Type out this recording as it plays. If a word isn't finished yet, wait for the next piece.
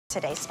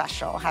today's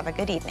special. Have a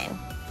good evening.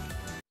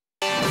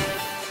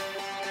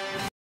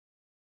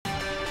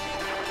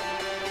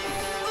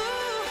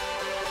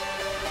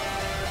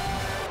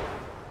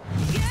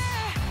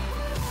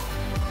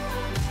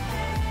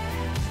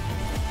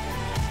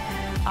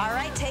 All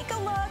right, take a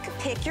look.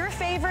 Pick your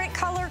favorite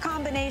color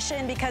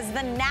combination because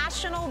the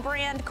national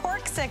brand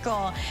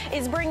Corksicle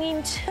is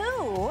bringing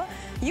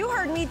you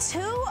heard me,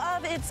 two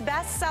of its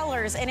best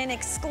sellers in an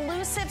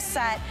exclusive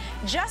set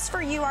just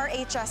for you, our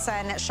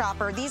HSN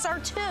shopper. These are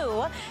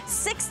two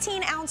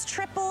 16-ounce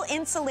triple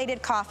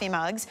insulated coffee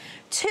mugs,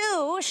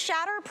 two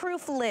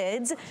shatterproof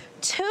lids,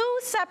 two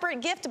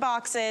separate gift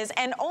boxes,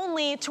 and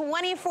only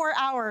 24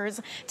 hours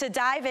to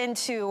dive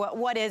into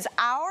what is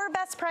our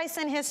best price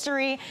in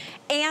history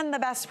and the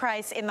best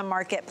price in the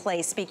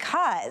marketplace,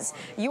 because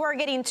you are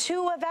getting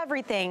two of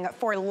everything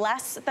for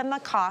less than the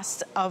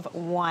cost of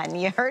one.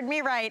 You heard me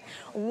right.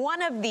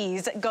 One of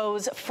these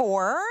goes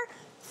for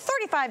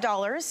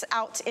 $35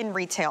 out in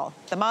retail,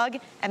 the mug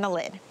and the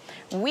lid.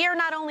 We are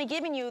not only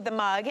giving you the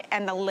mug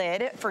and the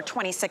lid for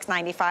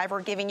 $26.95,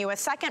 we're giving you a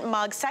second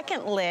mug,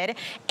 second lid,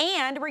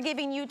 and we're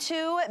giving you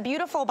two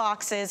beautiful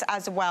boxes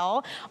as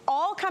well,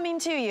 all coming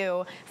to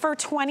you for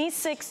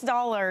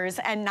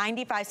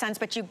 $26.95.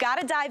 But you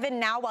gotta dive in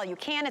now while you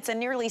can. It's a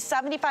nearly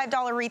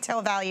 $75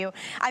 retail value.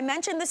 I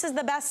mentioned this is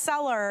the best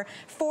seller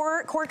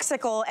for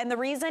Corksicle, and the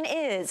reason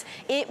is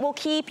it will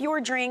keep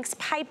your drinks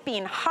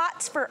piping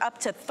hot for up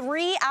to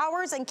 3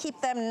 hours and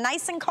keep them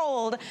nice and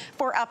cold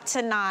for up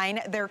to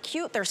 9. They're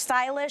cute, they're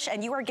stylish,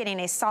 and you are getting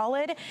a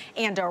solid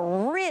and a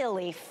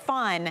really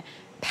fun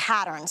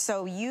pattern.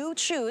 So you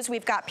choose.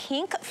 We've got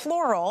pink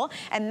floral,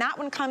 and that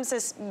one comes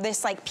as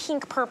this like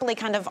pink purpley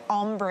kind of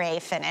ombre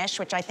finish,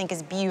 which I think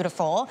is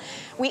beautiful.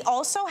 We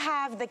also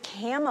have the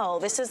camo.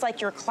 This is like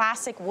your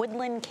classic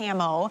woodland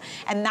camo,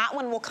 and that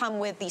one will come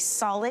with the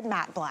solid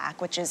matte black,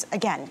 which is,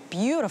 again,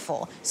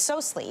 beautiful, so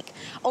sleek.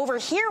 Over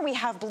here we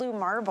have blue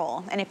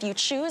marble, and if you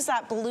choose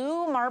that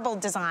blue marble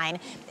design,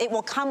 it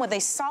will come with a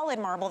solid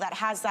marble that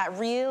has that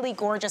really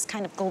gorgeous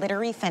kind of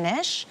glittery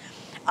finish.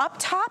 Up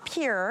top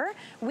here,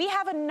 we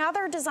have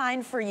another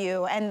design for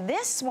you, and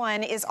this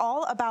one is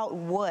all about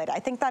wood. I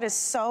think that is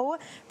so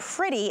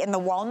pretty in the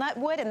walnut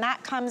wood, and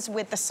that comes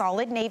with the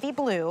solid navy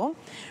blue.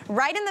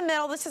 Right in the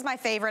middle, this is my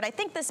favorite. I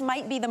think this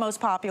might be the most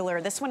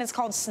popular. This one is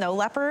called Snow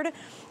Leopard.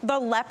 The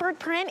leopard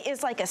print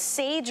is like a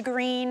sage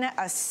green,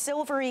 a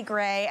silvery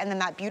gray, and then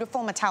that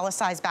beautiful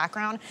metallicized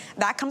background.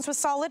 That comes with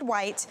solid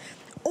white.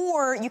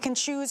 Or you can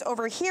choose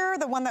over here,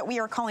 the one that we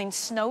are calling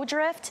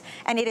Snowdrift,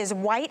 and it is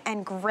white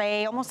and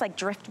gray, almost like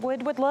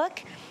driftwood would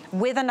look,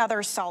 with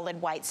another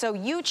solid white. So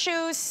you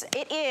choose.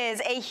 It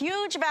is a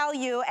huge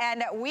value,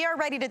 and we are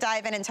ready to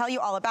dive in and tell you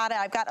all about it.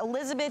 I've got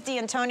Elizabeth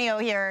D'Antonio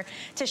here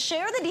to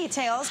share the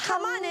details.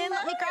 Come on in,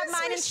 let me grab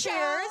mine and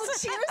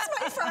cheers. Cheers,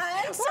 my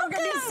friend. So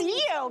good to see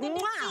you. Good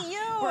to see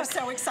you. We're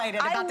so excited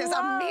about this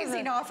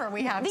amazing offer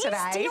we have today.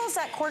 These deals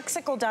that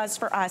Corksicle does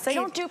for us, they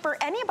don't do for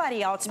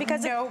anybody else,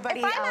 because if I'm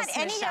at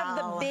any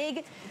of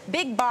the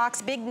big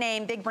box, big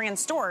name, big brand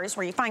stores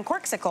where you find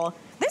Corksicle,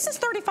 this is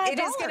 $35. It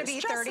is going to be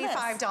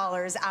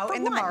 $35 out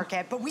in the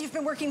market, but we've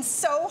been working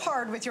so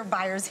hard with your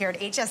buyers here at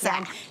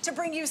HSN to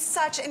bring you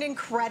such an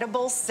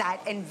incredible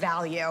set and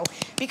value,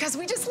 because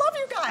we just love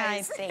you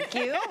guys. Thank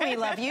you. We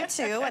love you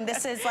too, and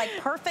this is like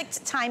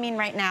perfect timing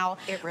right now.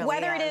 It really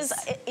is.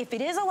 If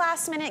it is a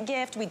last minute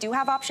gift, we do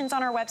have options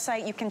on our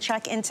website. You can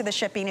check into the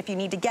shipping if you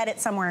need to get it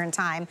somewhere in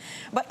time.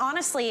 But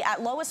honestly,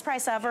 at lowest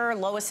price ever,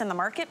 lowest in the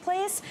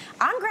marketplace,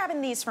 I'm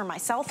grabbing these for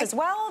myself as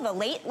well. The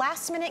late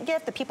last minute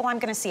gift, the people I'm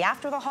going to see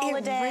after the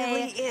holiday. It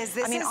really is.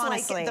 This is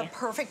honestly like the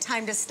perfect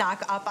time to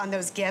stock up on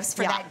those gifts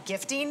for that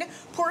gifting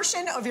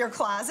portion of your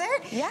closet.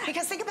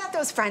 Because think about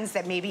those friends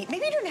that maybe you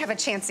didn't have a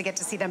chance to get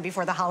to see them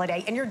before the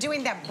holiday, and you're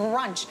doing that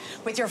brunch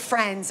with your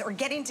friends or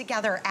getting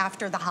together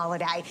after the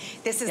holiday.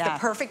 This is the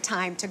perfect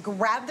time to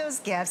grab those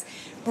gifts,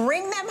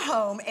 bring them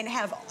home, and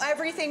have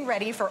everything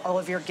ready for all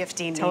of your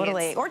gifting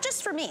needs. Or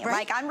just for me.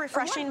 Like, I'm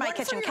refreshing my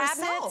kitchen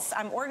cabinets.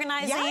 I'm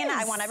organizing.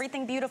 I want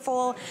everything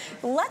beautiful.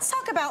 Let's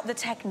talk about the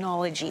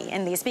technology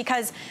in these,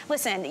 because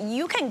listen,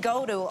 you can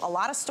go to a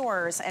lot of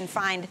stores and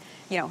find,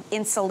 you know,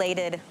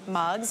 insulated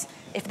mugs.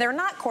 If they're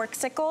not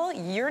Corksicle,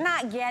 you're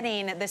not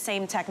getting the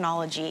same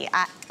technology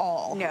at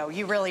all. No,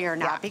 you really are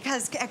not.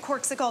 Because at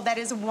Corksicle, that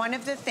is one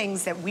of the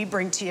things that we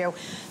bring to you.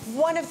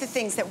 One of the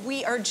things that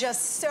we are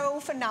just so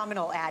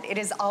phenomenal at. It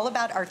is all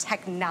about our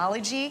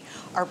technology,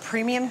 our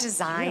premium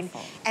design,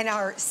 and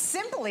our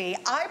simply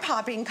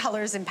eye-popping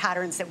colors and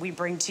patterns that we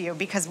bring to you,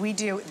 because we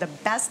do the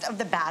best of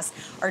the best.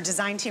 Our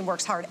design team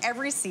works hard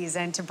every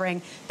season to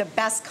bring the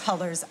best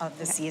colors of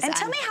the season. And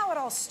tell me how it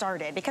all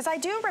started, because I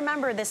do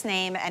remember this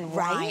name and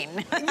wine.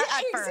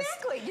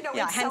 Exactly. You know,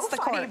 it's so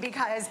funny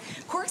because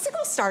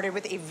Corksicle started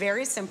with a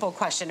very simple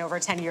question over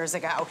 10 years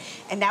ago,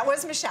 and that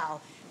was,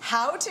 Michelle,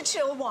 how to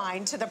chill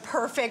wine to the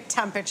perfect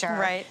temperature.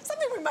 Right.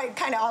 Something we might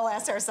kind of all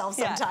ask ourselves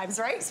sometimes,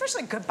 right?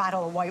 Especially a good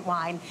bottle of white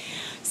wine.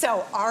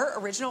 So our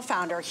original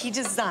founder, he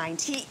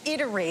designed, he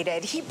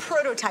iterated, he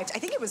prototyped. I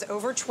think it was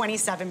over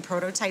 27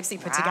 prototypes he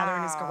put together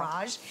in his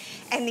garage.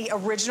 And the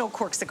original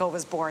Corksicle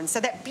was born. So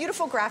that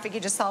beautiful graphic you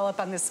just saw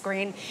up on the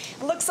screen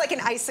looks like an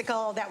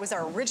icicle. That was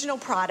our original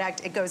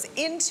product. It goes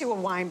into a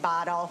wine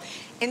bottle.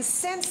 And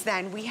since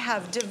then, we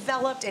have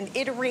developed and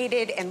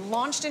iterated and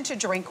launched into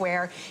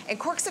drinkware. And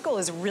Corksicle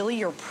is really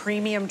your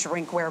premium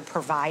drinkware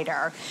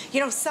provider. You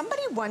know,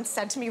 somebody once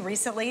said to me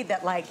recently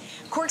that, like,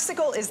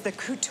 Corksicle is the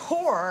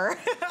couture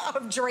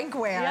of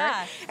drinkware.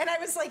 Yeah. And I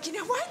was like, you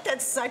know what?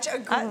 That's such a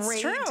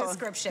great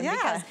description,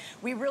 because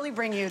we really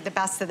bring you the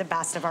best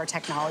of our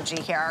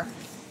technology here.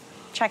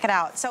 Check it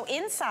out. So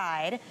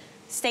inside,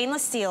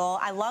 stainless steel.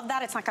 I love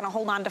that. It's not going to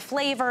hold on to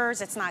flavors.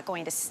 It's not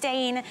going to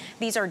stain.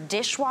 These are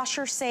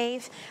dishwasher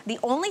safe. The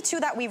only two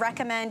that we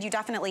recommend you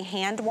definitely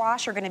hand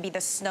wash are going to be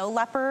the Snow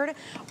Leopard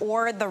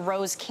or the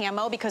Rose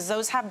Camo, because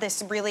those have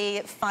this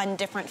really fun,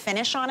 different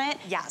finish on it.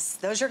 Yes,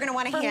 those you're going to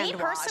want to hand wash. For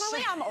me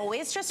personally, I'm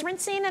always just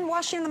rinsing and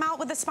washing them out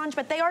with a sponge,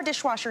 but they are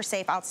dishwasher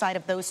safe outside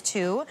of those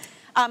two.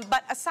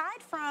 But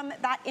aside from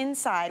that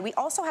inside, we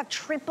also have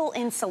triple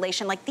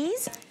insulation. Like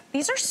these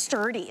are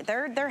sturdy.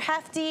 They're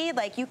hefty.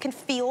 Like you can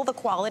feel the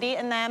quality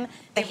in them.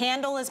 The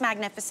handle is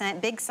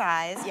magnificent, big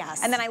size.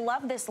 Yes. And then I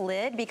love this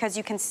lid because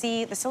you can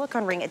see the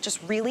silicone ring. It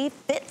just really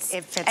fits.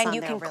 It fits and on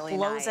you there can really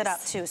close it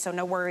nice. up too. So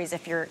no worries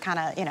if you're kind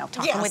of, you know,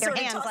 talking with your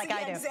hands like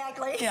I do.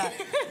 Exactly. Yeah.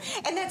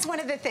 And that's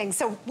one of the things.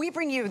 So we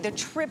bring you the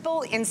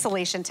triple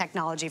insulation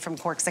technology from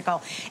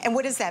Corksicle. And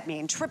what does that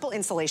mean? Triple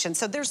insulation.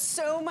 So there's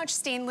so much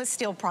stainless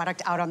steel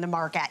product out on the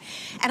market,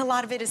 and a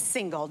lot of it is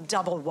single,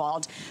 double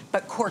walled.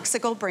 But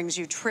Corksicle brings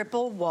you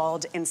triple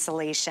walled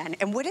insulation.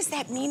 And what does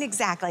that mean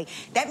exactly?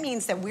 That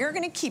means that we're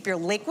going to keep your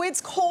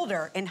liquids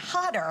colder and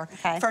hotter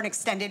for an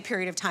extended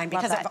period of time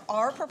because of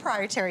our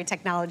proprietary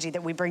technology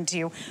that we bring to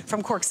you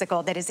from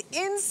Corksicle that is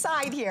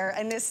inside here,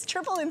 and this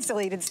triple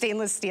insulated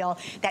stainless steel,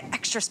 that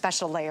extra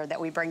special layer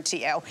that we bring to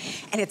you.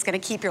 And it's going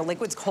to keep your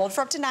liquids cold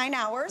for up to 9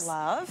 hours.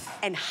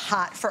 And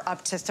hot for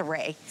up to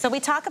 3. So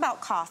we talk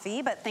about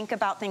coffee, but think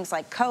about things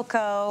like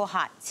cocoa,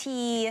 hot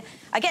tea.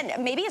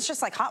 Again, maybe it's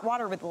just like hot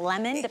water with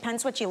lemon,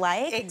 depends what you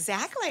like.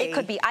 Exactly. It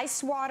could be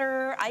ice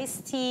water,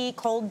 iced tea,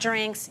 cold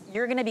drinks.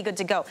 You're gonna be good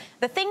to go.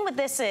 The thing with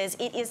this is,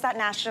 it is that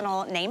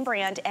national name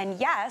brand, and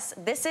yes,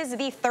 this is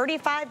the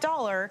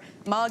 $35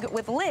 mug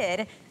with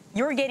lid.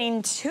 You're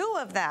getting 2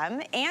 of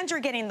them, and you're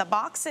getting the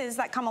boxes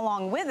that come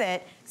along with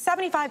it.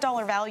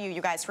 $75 value,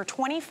 you guys, for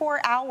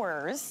 24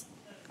 hours.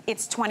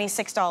 It's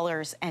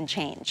 $26 and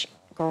change.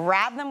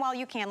 Grab them while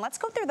you can. Let's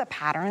go through the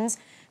patterns,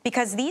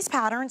 because these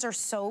patterns are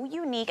so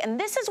unique, and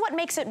this is what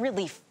makes it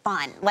really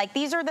fun. Like,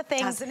 these are the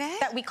things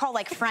that we call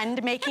like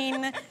friend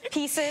making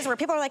pieces, where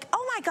people are like,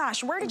 oh my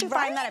gosh, where did you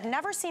find that? I've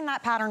never seen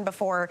that pattern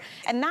before.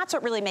 And that's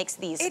what really makes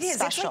these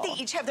special. It's like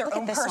they each have their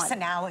own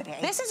personality.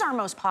 This is our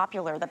most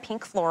popular, the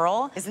pink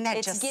floral. Isn't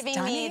that just stunning? It's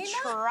giving me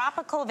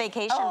tropical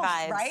vacation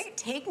vibes. Right?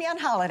 Take me on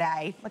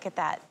holiday. Look at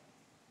that.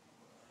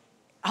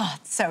 Oh,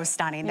 it's so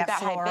stunning. We've got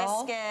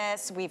floral.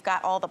 hibiscus, we've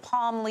got all the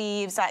palm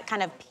leaves, that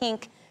kind of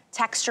pink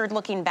textured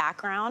looking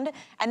background.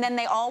 And then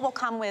they all will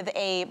come with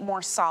a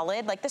more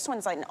solid, like this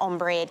one's like an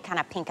ombre kind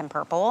of pink and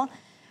purple.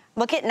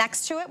 Look at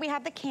next to it, we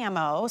have the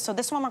camo. So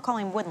this one we're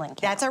calling woodland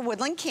camo. That's our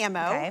woodland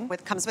camo,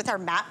 comes with our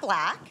matte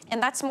black.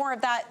 And that's more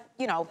of that,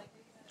 you know,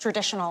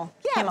 traditional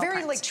camo very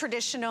print. like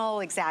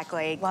traditional,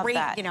 exactly. Love Great,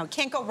 that. you know,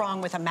 can't go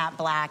wrong with a matte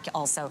black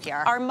also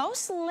here. Our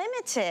most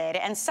limited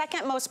and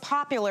second most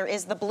popular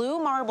is the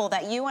blue marble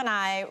that you and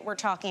I were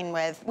talking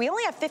with. We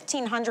only have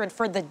 1,500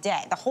 for the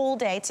day, the whole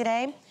day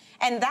today.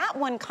 And that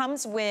one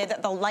comes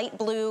with the light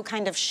blue,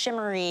 kind of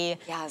shimmery,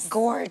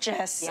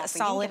 gorgeous,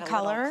 solid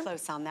color.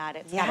 Close on that.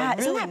 It's got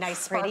a really nice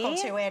sparkle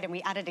to it, and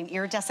we added an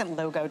iridescent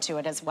logo to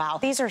it as well.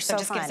 These are so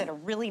just fun. gives it a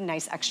really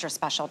nice extra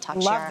special touch.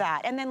 Love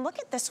that. And then look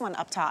at this one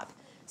up top.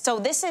 So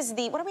this is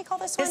the, what do we call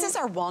this one? This is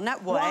our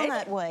walnut wood.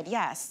 Walnut wood,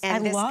 yes.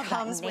 And I love this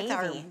comes with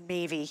our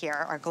navy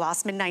here, our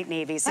gloss midnight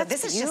navy. So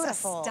this is just a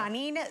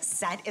stunning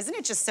set. Isn't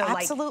it just so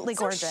absolutely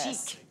gorgeous. So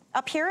chic.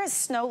 Up here is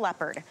Snow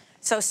Leopard.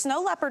 So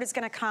Snow Leopard is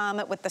gonna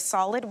come with the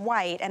solid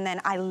white, and then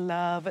I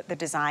love the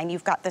design.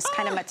 You've got this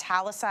kind of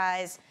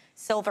metallicized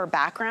silver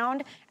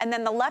background, and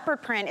then the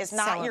leopard print is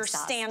not your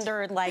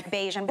standard like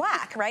beige and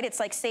black, right?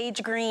 It's like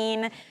sage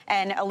green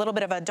and a little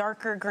bit of a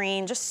darker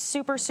green, just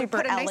super,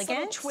 super elegant. Put a nice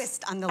little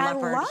twist on the leopard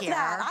here. I love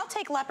that. I'll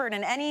take leopard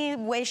in any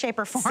way, shape,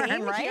 or form,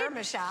 Same right? here,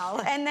 Michelle.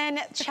 And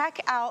then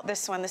check out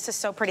this one. This is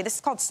so pretty. This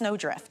is called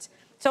Snowdrift.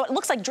 So it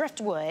looks like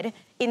driftwood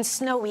in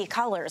snowy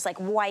colors, like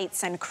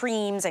whites and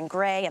creams and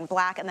gray and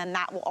black, and then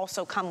that will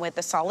also come with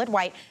the solid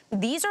white.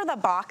 These are the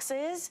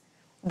boxes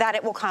that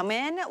it will come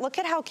in. Look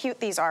at how cute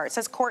these are. It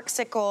says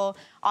Corksicle.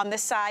 On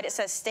this side, it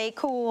says stay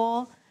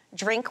cool,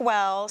 drink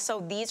well.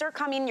 So these are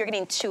coming, you're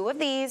getting 2 of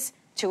these,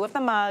 2 of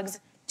the mugs,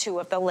 2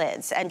 of the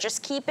lids. And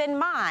just keep in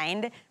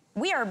mind,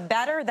 we are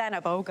better than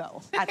a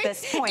BOGO at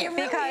this point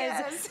really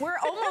because is. we're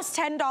almost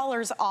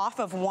 $10 off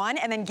of one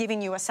and then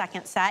giving you a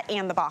second set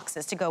and the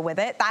boxes to go with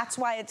it. That's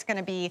why it's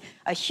gonna be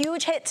a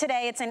huge hit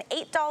today. It's an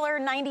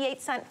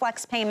 $8.98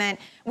 flex payment.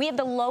 We have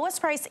the lowest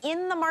price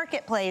in the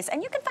marketplace,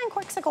 and you can find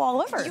Corkcicle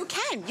all over. You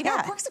can. You know,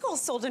 Corkcicle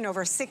is sold in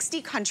over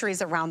 60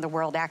 countries around the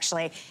world,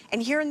 actually.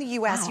 And here in the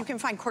U.S., you can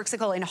find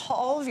Corkcicle in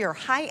all of your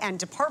high-end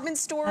department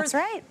stores. That's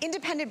right.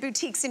 Independent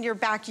boutiques in your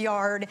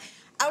backyard,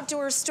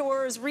 outdoor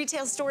stores,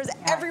 retail stores,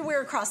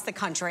 everywhere across the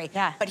country.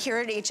 But here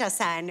at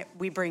HSN,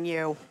 we bring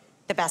you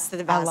the best of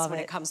the best when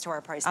it comes to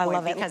our price point. I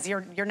love it. Because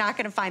you're not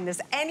gonna find this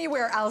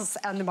anywhere else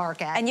on the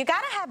market. And you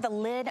gotta have the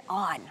lid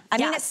on. I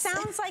mean, it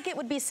sounds like it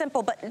would be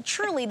simple, but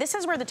truly, this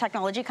is where the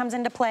technology comes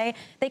into play.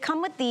 They come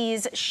with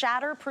these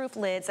shatter-proof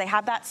lids. They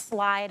have that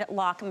slide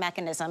lock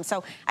mechanism.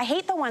 So I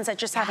hate the ones that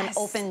just have an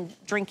open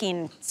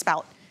drinking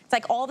spout. It's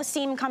like all the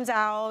steam comes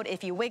out.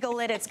 If you wiggle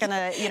it, it's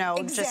gonna, you know,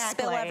 just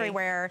spill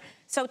everywhere.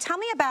 So tell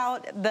me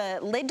about the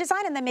lid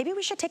design, and then maybe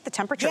we should take the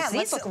temperature.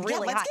 These look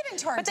really hot. Let's get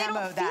into our demo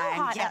then. But they don't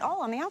feel hot at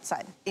all on the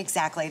outside.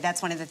 Exactly.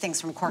 That's one of the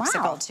things from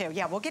Corkcicle too.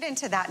 Yeah, we'll get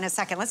into that in a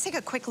second. Let's take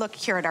a quick look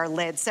here at our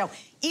lids. So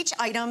each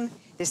item,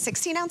 the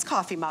 16-ounce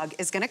coffee mug,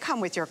 is gonna come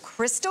with your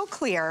crystal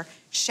clear,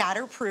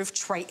 shatterproof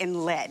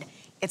Triton lid.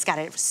 It's got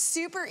a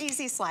super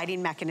easy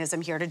sliding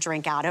mechanism here to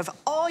drink out of.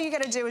 All you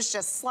gotta do is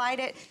just slide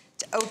it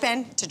to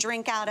open, to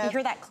drink out of. You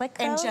hear that click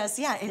though? And just,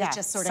 it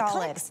just sort of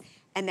clicks.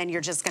 And then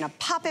you're just gonna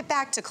pop it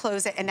back to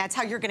close it, and that's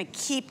how you're gonna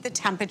keep the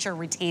temperature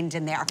retained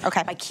in there.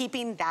 By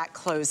keeping that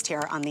closed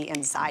here on the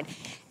inside.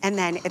 And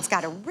then it's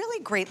got a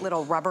really great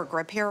little rubber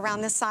grip here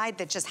around the side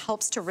that just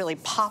helps to really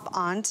pop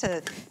onto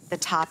the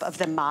top of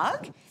the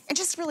mug and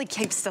just really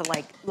keeps to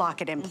like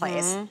lock it in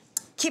place.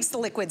 Keeps the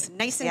liquids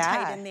nice and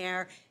tight in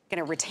there.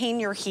 Gonna retain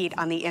your heat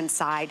on the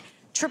inside.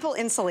 Triple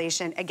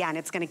insulation, again,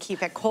 it's gonna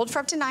keep it cold for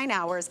up to 9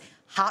 hours,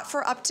 hot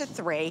for up to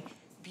 3.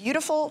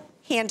 Beautiful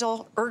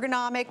handle,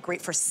 ergonomic,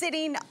 great for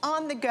sitting,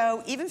 on the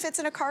go, even fits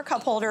in a car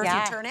cup holder if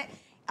you turn it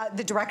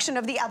the direction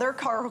of the other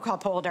car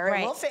cup holder.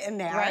 It will fit in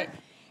there.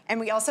 And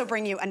we also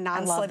bring you a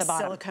non-slip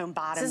silicone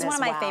bottom as well. This is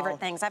one of my favorite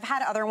things. I've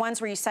had other ones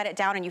where you set it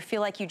down and you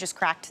feel like you just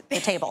cracked the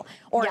table,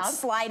 or it's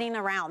sliding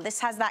around. This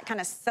has that kind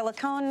of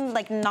silicone,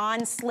 like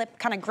non-slip,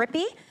 kind of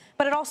grippy,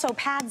 but it also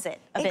pads it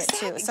a bit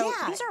too. So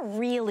these are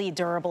really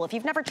durable. If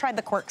you've never tried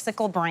the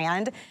Corkcicle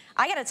brand,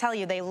 I gotta tell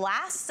you, they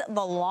last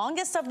the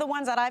longest of the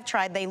ones that I've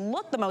tried. They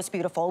look the most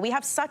beautiful. We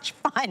have such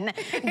fun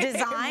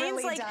designs.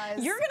 Really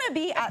you're gonna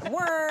be at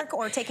work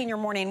or taking your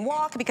morning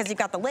walk because you've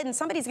got the lid, and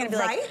somebody's gonna be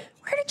like,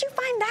 where did you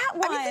find that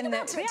one? I mean, think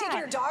about taking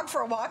your dog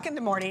for a walk in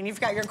the morning.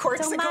 You've got your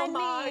Corkcicle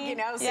mug, you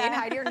know, saying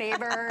hi to your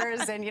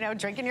neighbors and, you know,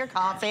 drinking your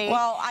coffee.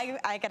 Well,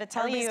 I gotta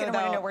tell you, gonna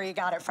want to know where you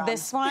got it from.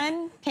 This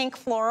one, pink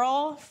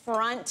floral,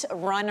 front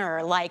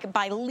runner, like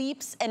by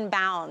leaps and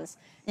bounds.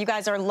 You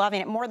guys are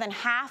loving it. More than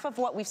half of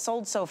what we've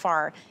sold so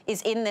far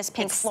is in this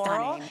pink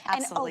floral. Stunning.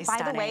 Absolutely and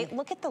by the way,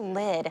 look at the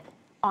lid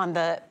on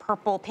the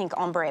purple pink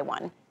ombre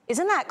one.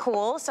 Isn't that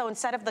cool? So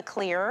instead of the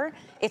clear,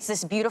 it's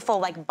this beautiful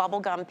like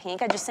bubblegum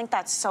pink. I just think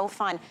that's so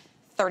fun.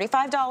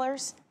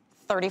 $35,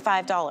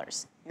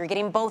 $35. You're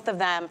getting both of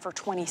them for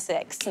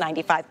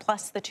 $26.95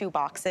 plus the 2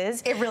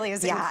 boxes. It really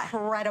is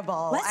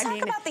incredible. Let's talk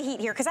about the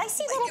heat here, because I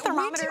see little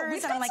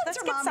thermometers and I'm like,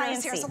 let's get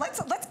sciencey here. So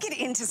let's get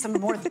into some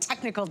more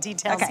technical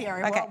details here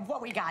and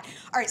what we got.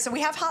 All right, so we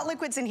have hot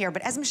liquids in here,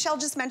 but as Michelle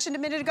just mentioned a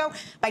minute ago,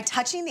 by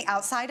touching the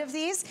outside of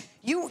these,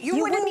 you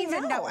wouldn't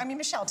even know. I mean,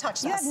 Michelle,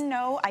 touch this. You have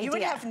no idea. You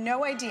would have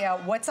no idea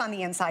what's on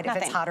the inside if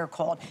it's hot or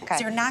cold.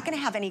 So you're not gonna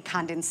have any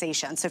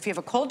condensation. So if you have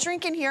a cold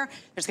drink in here,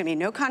 there's gonna be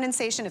no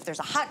condensation. If there's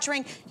a hot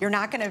drink, you're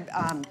not gonna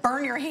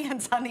burn your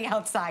hands on the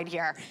outside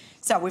here.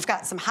 So we've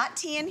got some hot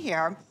tea in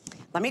here.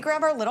 Let me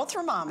grab our little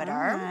thermometer.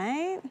 All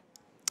right.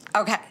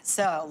 Okay,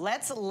 so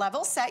let's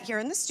level set here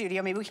in the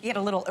studio. Maybe we can get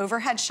a little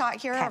overhead shot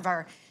here of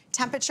our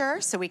temperature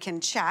so we can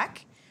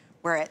check.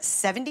 We're at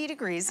 70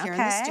 degrees here in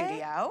the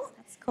studio.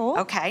 That's cool.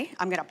 Okay,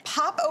 I'm gonna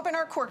pop open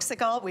our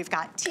Corkcicle. We've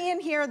got tea in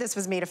here. This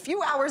was made a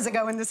few hours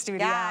ago in the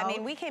studio. Yeah, I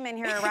mean, we came in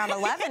here around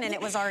 11 and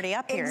it was already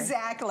up here.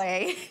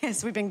 Exactly.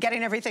 So we've been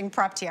getting everything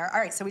prepped here. All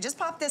right, so we just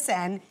popped this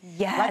in.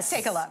 Yes. Let's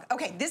take a look.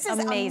 Okay, this is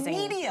amazing.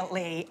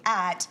 Immediately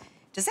at,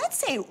 does that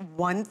say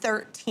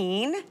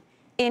 113?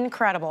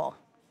 Incredible.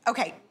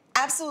 Okay.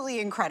 Absolutely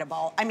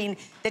incredible. I mean,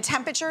 the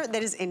temperature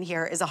that is in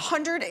here is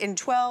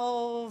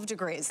 112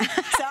 degrees.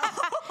 So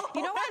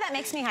you know why that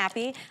makes me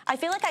happy? I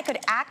feel like I could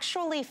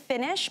actually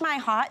finish my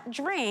hot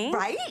drink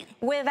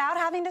without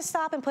having to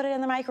stop and put it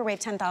in the microwave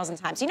 10,000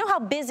 times. You know how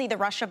busy the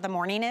rush of the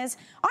morning is?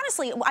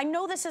 Honestly, I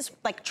know this is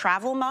like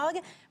travel mug,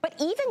 but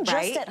even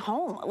just at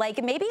home,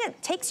 like maybe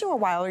it takes you a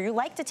while or you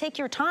like to take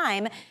your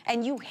time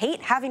and you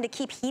hate having to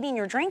keep heating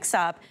your drinks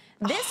up.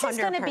 This is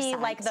gonna be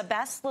like the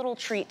best little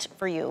treat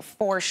for you,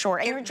 for sure.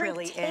 And your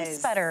drink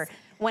tastes better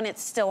when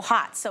it's still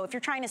hot. So if you're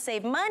trying to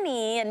save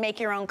money and make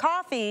your own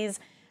coffees,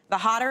 the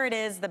hotter it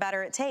is, the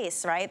better it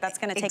tastes, right? That's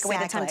gonna take away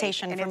the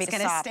temptation for me to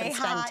stop and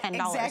spend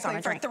 $10 on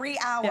a drink. For 3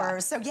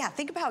 hours. So yeah,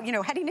 think about, you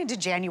know, heading into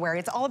January,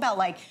 it's all about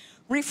like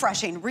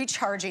refreshing,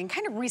 recharging,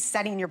 kind of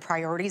resetting your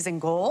priorities and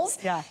goals.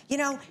 Yeah. You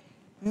know,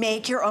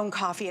 make your own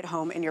coffee at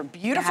home in your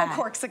beautiful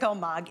Corkcicle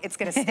mug. It's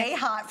gonna stay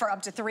hot for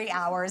up to 3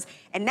 hours.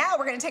 And now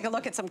we're gonna take a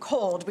look at some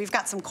cold. We've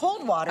got some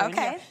cold water in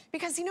here.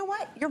 Because you know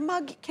what? Your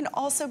mug can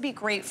also be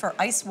great for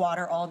ice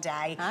water all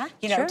day.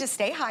 You know, to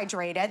stay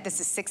hydrated. This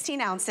is 16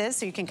 ounces,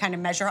 so you can kind of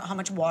measure out how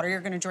much water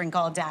you're gonna drink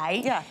all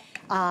day.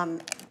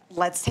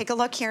 Let's take a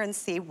look here and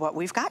see what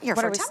we've got here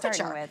for temperature. What are we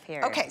starting with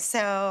here? Okay,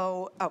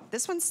 so,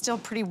 this one's still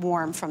pretty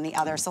warm from the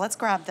other, so let's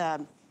grab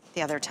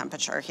the other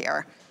temperature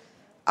here.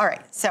 All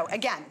right, so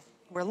again,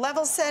 we're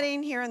level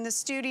setting here in the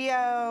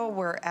studio.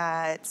 We're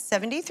at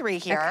 73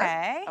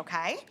 here.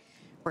 Okay.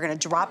 We're gonna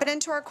drop it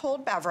into our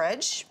cold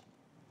beverage.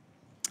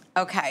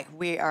 Okay,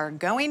 we are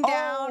going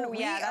down. Oh,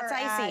 yeah, that's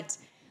icy. At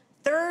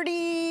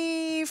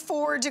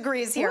 34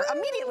 degrees here.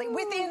 Immediately,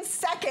 within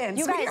seconds,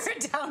 you guys, we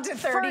are down to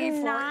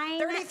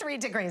 33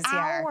 degrees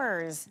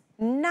here.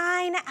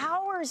 9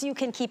 hours you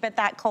can keep it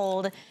that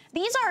cold.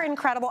 These are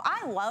incredible.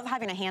 I love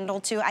having a handle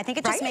too. I think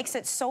it just makes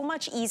it so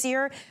much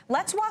easier.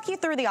 Let's walk you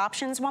through the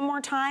options one more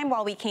time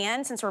while we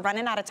can, since we're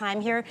running out of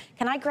time here.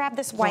 Can I grab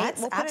this white?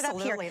 We'll put it up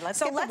here. Let's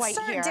get the white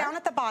start here. Down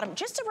at the bottom.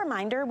 Just a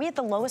reminder, we had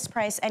the lowest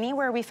price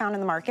anywhere we found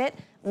in the market.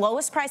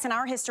 Lowest price in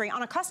our history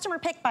on a customer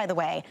pick, by the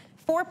way.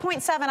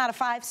 4.7 out of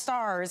 5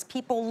 stars.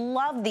 People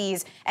love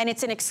these, and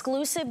it's an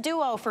exclusive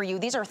duo for you.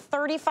 These are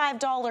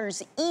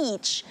 $35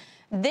 each.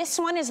 This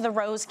one is the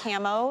rose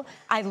camo.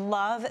 I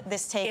love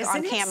this take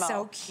on camo. Isn't it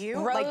so cute?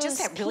 Rose, like just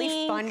that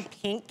really fun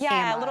pink camo.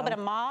 Yeah, a little bit of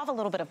mauve, a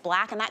little bit of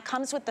black, and that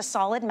comes with the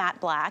solid matte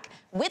black,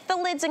 with the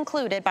lids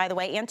included, by the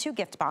way, and 2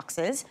 gift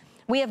boxes.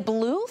 We have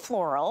blue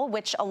floral,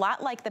 which a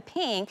lot like the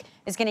pink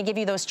is gonna give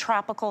you those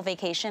tropical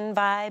vacation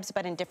vibes,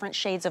 but in different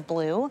shades of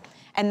blue.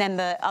 And then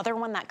the other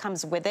one that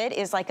comes with it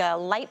is like a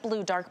light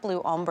blue, dark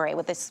blue ombre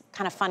with this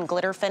kind of fun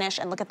glitter finish.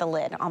 And look at the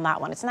lid on that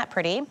one. Isn't that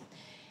pretty?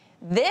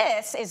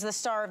 This is the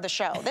star of the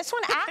show. This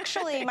one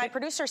actually, my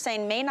producer's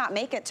saying, may not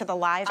make it to the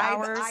live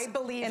hours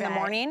in the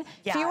morning.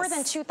 Fewer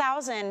than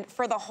 2,000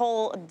 for the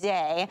whole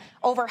day.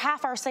 Over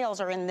half our sales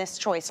are in this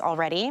choice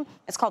already.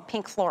 It's called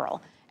Pink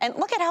Floral. And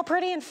look at how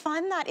pretty and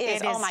fun that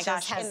is. Oh my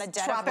gosh, in the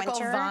dead of winter.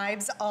 Tropical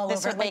vibes all over.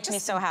 This would make me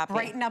so happy.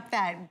 Brighten up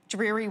that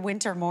dreary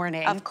winter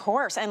morning. Of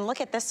course, and look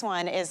at this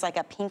one is like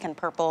a pink and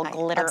purple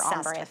glitter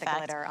ombre effect.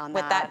 The glitter on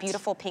with that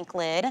beautiful pink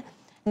lid.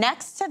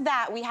 Next to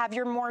that, we have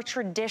your more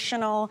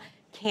traditional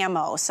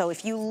camo. So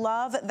if you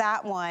love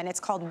that one,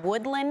 it's called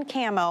Woodland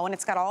Camo, and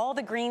it's got all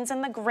the greens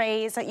and the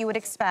grays that you would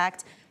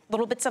expect,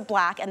 little bits of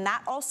black, and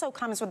that also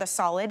comes with a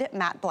solid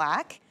matte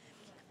black.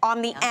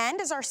 On the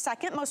end is our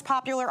second most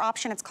popular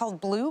option. It's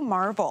called Blue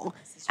Marble.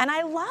 And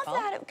I love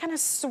that kind of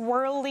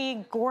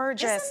swirly,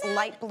 gorgeous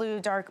light blue,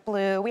 dark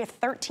blue. We have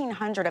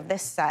 1,300 of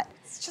this set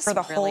for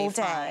the whole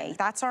day.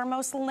 That's our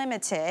most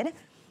limited.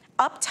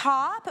 Up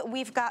top,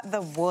 we've got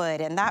the wood,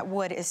 and that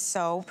wood is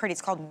so pretty.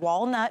 It's called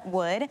Walnut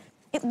Wood.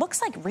 It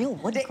looks like real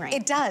wood grain.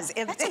 It does.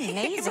 That's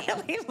amazing.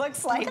 It really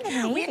looks like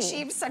we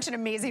achieved such an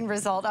amazing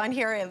result on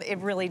here. It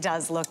really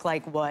does look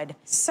like wood.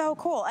 So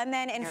cool. And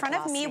then in front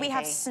of me, we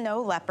have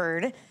Snow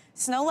Leopard.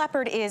 Snow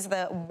Leopard is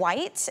the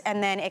white,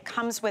 and then it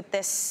comes with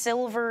this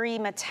silvery,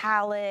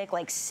 metallic,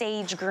 like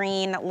sage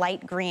green,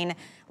 light green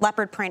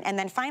leopard print. And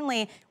then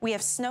finally, we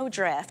have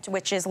Snowdrift,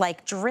 which is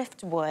like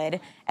driftwood,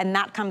 and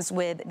that comes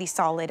with the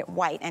solid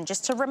white. And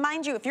just to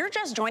remind you, if you're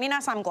just joining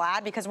us, I'm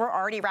glad, because we're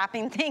already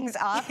wrapping things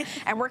up,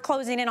 and we're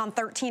closing in on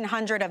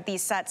 1,300 of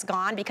these sets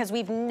gone, because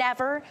we've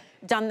never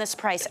done this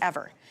price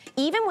ever.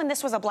 Even when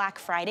this was a Black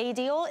Friday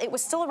deal, it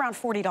was still around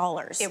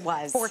 $40. It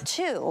was. For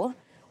 2.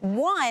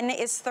 One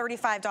is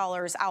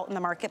 $35 out in the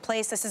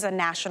marketplace. This is a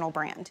national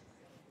brand.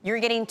 You're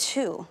getting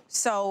 2.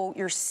 So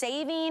you're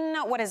saving,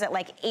 what is it,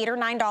 like $8 or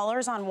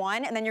 $9 on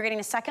one, and then you're getting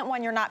a second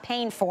one you're not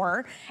paying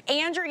for,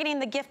 and you're getting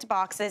the gift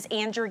boxes,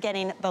 and you're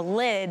getting the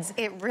lids.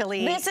 It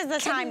really This is the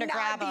time to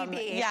grab them.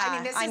 Yeah, I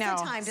mean, this is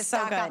the time to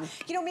stock up.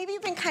 You know, maybe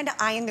you've been kind of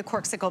eyeing the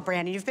Corkcicle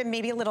brand, and you've been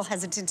maybe a little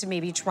hesitant to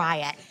maybe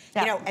try it.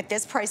 You know, at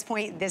this price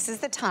point, this is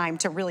the time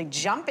to really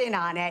jump in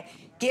on it.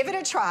 Give it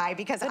a try,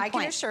 because I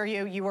can assure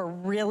you, you are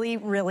really,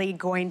 really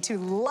going to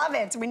love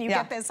it when you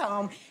get this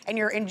home and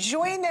you're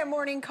enjoying that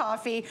morning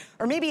coffee,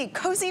 or maybe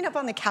cozying up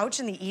on the couch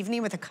in the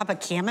evening with a cup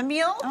of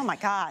chamomile. Oh my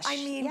gosh. I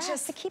mean,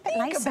 just to keep it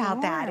nice about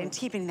and warm. that, and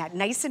keeping that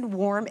nice and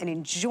warm and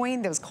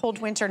enjoying those cold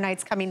winter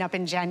nights coming up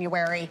in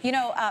January. You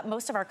know,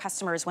 most of our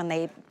customers, when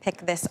they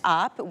pick this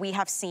up, we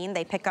have seen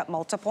they pick up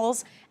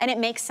multiples, and it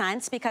makes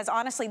sense, because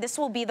honestly, this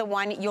will be the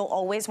one you'll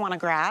always want to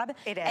grab.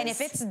 It is. And if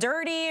it's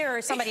dirty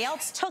or somebody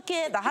else took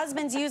it, the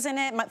husband's using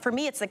it, for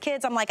me it's the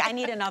kids, I'm like, I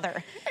need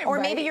another. Or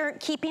maybe you're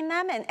keeping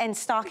them and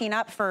stocking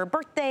up for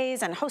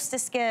birthdays and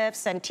hostess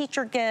gifts and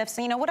teacher gifts,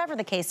 you know, whatever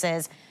the case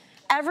is.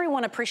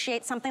 Everyone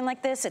appreciates something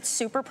like this. It's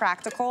super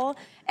practical,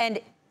 and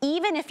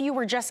even if you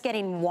were just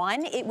getting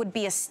one, it would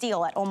be a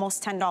steal at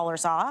almost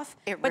 $10 off.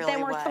 But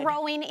then we're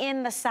throwing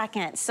in the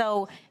second.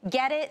 So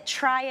get it,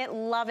 try it,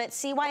 love it.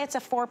 See why it's a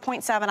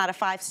 4.7 out of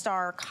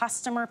 5-star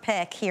customer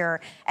pick here.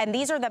 And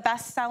these are the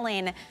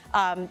best-selling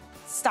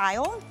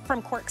style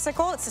from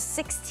Corksicle. It's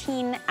a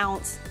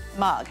 16-ounce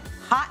mug.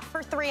 Hot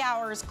for 3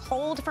 hours,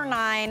 cold for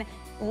 9.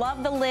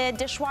 Love the lid,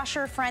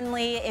 dishwasher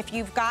friendly. If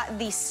you've got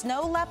the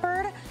snow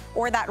leopard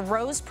or that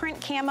rose print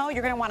camo,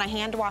 you're gonna wanna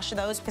hand wash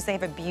those because they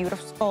have a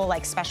beautiful,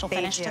 like, special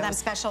finish to them.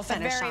 Special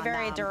finish on them.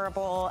 Very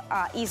durable,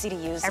 easy to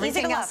use.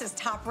 Everything else is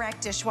top rack,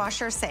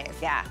 dishwasher safe.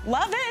 Yeah,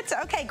 love it.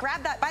 Okay,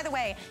 grab that. By the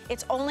way,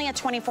 it's only a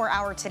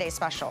 24-hour today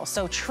special.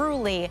 So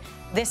truly,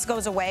 this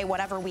goes away,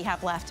 whatever we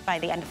have left by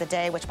the end of the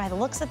day, which by the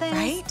looks of things,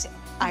 right?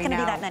 Not gonna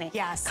be that many.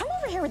 Yes. Come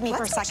over here with me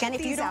for a second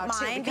if you don't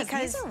mind,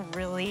 because these are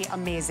really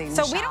amazing.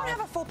 So we don't have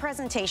a full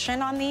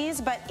presentation on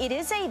these, but it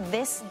is a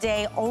this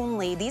day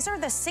only. These are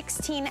the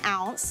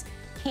 16-ounce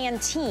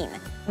canteen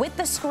with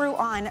the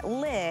screw-on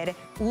lid.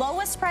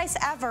 Lowest price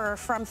ever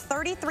from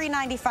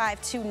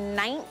 $33.95 to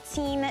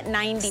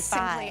 $19.95.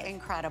 Simply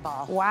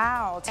incredible.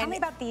 Wow. Tell me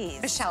about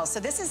these. Michelle, so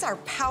this is our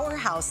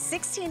powerhouse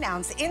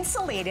 16-ounce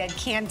insulated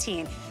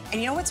canteen.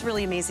 And you know what's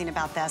really amazing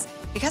about this?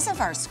 Because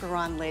of our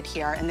screw-on lid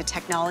here and the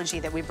technology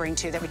that we bring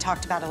to you that we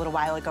talked about a little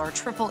while ago, our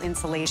triple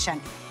insulation,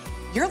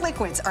 your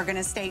liquids are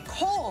gonna stay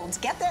cold,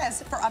 get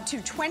this, for up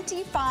to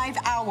 25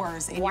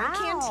 hours in your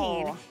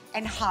canteen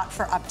and hot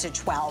for up to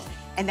 12.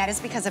 And that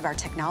is because of our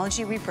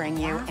technology we bring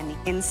you and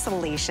the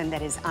insulation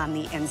that is on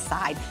the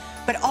inside.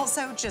 But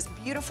also just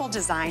beautiful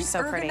design,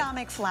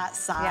 ergonomic flat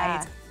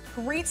sides,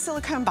 great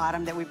silicone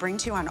bottom that we bring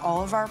to you on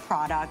all of our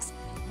products.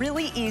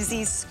 Really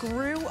easy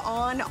screw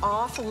on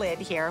off lid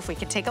here, if we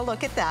could take a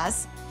look at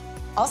this.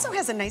 Also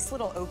has a nice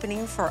little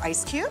opening for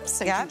ice cubes,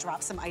 so you can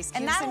drop some ice cubes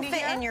in here. And that'll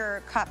fit in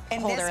your cup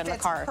holder in the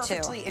car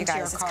too, you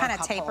guys. It's kind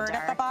of tapered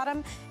at the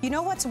bottom. You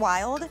know what's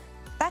wild?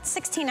 That's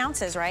 16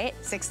 ounces, right?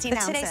 16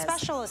 ounces. Today's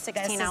special is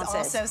 16 ounces.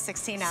 This is also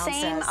 16 ounces.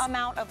 Same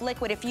amount of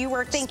liquid. If you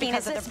were thinking,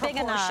 is this big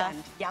enough?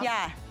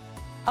 Yeah.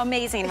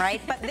 Amazing,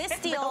 right? But this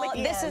deal,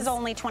 really this is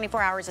only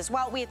 24 hours as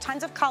well. We have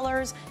tons of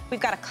colors. We've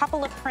got a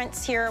couple of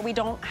prints here. We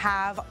don't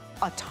have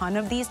a ton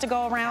of these to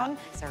go around.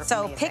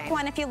 So pick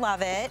one if you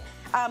love it.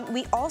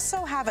 We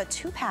also have a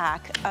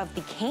 2-pack of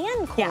the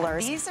can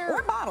coolers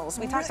or bottles.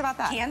 We talked about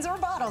that. Cans or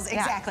bottles,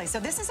 exactly. So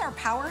this is our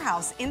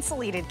powerhouse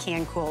insulated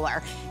can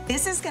cooler.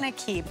 This is gonna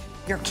keep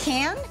your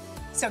can,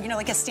 so you know,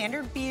 like a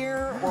standard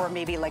beer or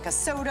maybe like a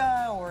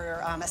soda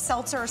or a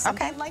seltzer or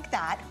something like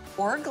that,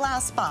 or a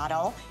glass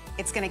bottle.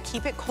 It's gonna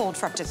keep it cold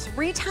for up to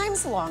 3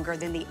 times longer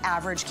than the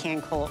average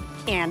can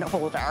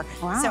holder.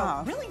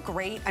 So really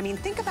great. I mean,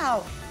 think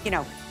about, you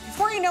know,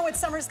 before you know it,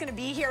 summer's gonna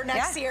be here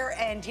next year,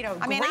 and you know,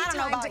 I mean, I don't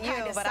know about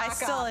you, but I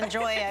still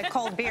enjoy a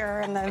cold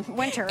beer in the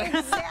winter.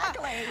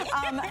 Exactly.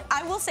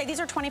 I will say these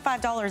are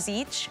 $25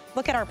 each.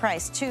 Look at our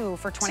price, 2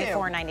 for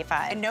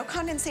 $24.95. And no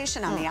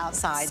condensation on the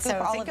outside. Scoop so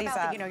all think of about these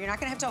that, you know, you're not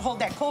gonna have to hold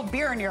that cold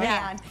beer in your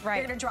hand.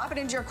 You're gonna drop it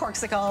into your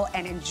Corksicle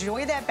and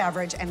enjoy that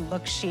beverage and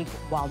look chic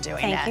while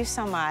doing it. Thank you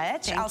so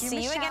much. I'll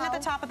see you again at the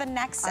top of the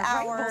next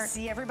hour. We'll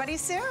see everybody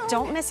soon.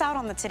 Don't miss out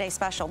on the Today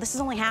Special. This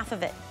is only half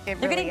of it. You're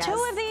getting 2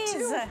 of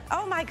these.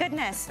 Oh my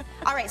goodness.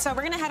 All right, so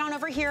we're gonna head on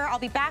over here. I'll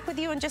be back with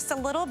you in just a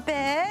little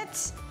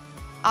bit.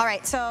 All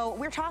right, so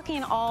we're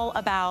talking all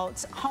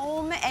about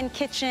home and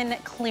kitchen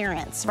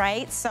clearance,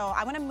 right? So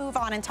I wanna move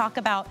on and talk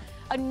about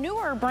a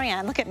newer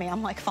brand. Look at me,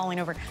 I'm like falling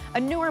over. A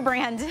newer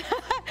brand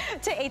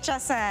to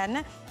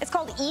HSN. It's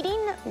called Eating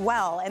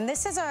Well, and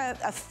this is a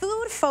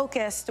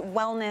food-focused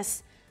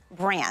wellness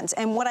brand.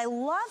 And what I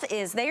love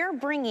is they are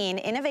bringing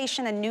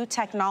innovation and new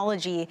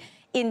technology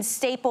in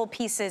staple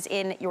pieces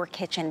in your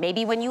kitchen.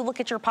 Maybe when you look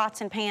at your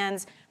pots and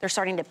pans, they're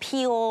starting to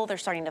peel, they're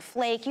starting to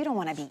flake. You don't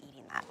wanna be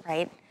eating that,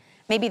 right?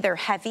 Maybe they're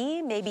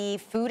heavy, maybe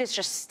food is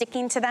just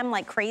sticking to them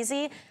like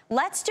crazy.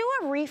 Let's do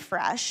a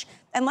refresh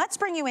and let's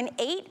bring you an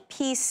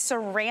 8-piece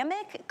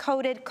ceramic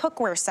coated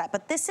cookware set,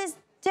 but this is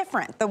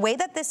different. The way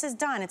that this is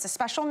done, it's a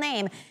special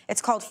name.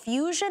 It's called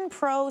Fusion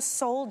Pro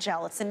Soul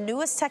Gel. It's the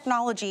newest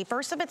technology,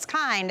 first of its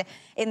kind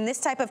in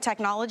this type of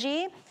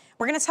technology.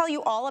 We're gonna tell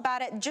you all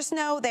about it. Just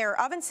know they're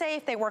oven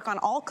safe, they work on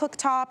all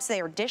cooktops,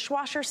 they are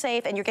dishwasher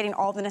safe, and you're getting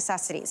all the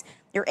necessities.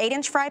 Your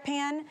 8-inch fry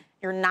pan,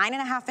 your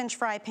 9.5-inch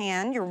fry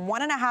pan, your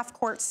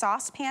 1.5-quart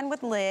saucepan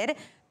with lid,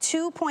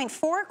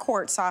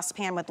 2.4-quart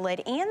saucepan with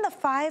lid, and the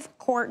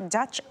 5-quart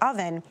Dutch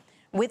oven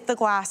with the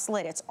glass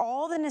lid. It's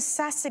all the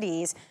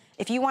necessities.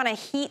 If you want to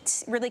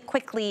heat really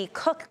quickly,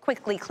 cook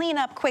quickly, clean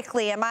up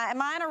quickly. Am I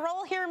on a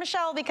roll here,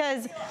 Michelle?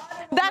 Because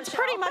that's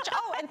pretty much,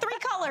 and 3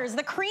 colors.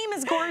 The cream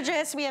is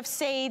gorgeous. We have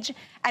sage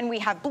and we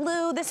have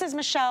blue. This is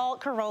Michelle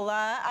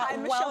Carolla. Hi,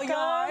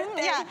 welcome.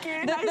 Michelle. Thank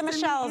you. The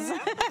Michelles.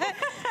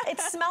 It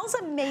smells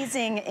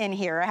amazing in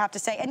here, I have to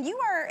say. And you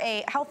are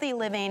a healthy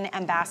living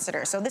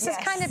ambassador. So this is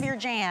kind of your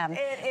jam.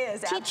 It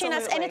is, teaching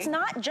us, and it's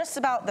not just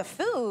about the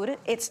food,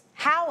 it's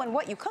how and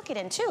what you cook it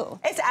in too.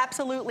 It's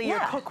absolutely your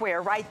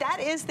cookware, right?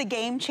 That is the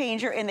game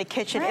changer in the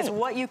kitchen is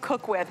what you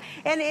cook with.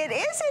 And it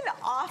isn't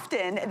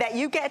often that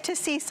you get to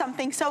see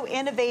something so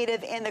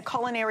innovative in the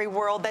culinary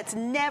world that's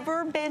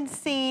never been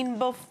seen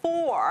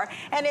before.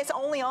 And it's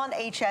only on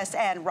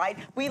HSN, right?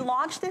 We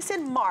launched this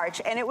in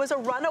March, and it was a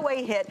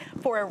runaway hit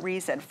for a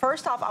reason.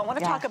 First off, I want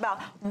to talk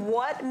about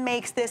what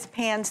makes this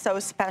pan so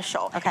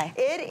special. Okay.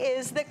 It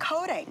is the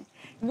coating.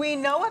 We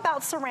know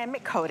about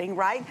ceramic coating,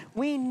 right?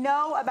 We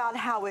know about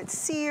how it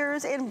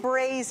sears and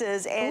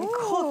braises and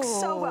cooks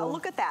so well.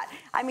 Look at that.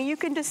 I mean, you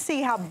can just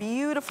see how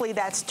beautifully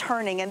that's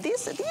turning. And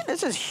this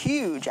is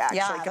huge, actually,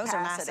 yeah, capacity. those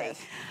are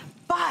massive.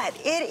 But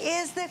it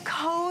is the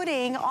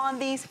coating on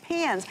these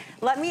pans.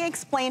 Let me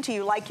explain to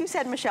you, like you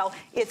said, Michelle,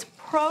 it's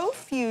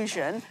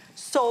Profusion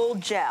Sol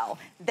Gel.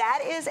 That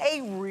is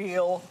a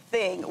real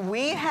thing.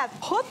 We have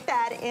put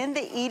that in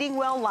the Eating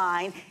Well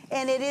line,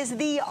 and it is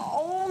the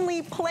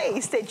only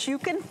place that you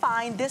can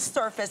find this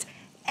surface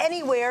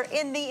anywhere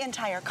in the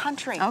entire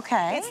country.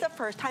 Okay. It's the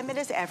first time it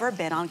has ever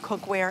been on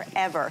cookware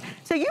ever.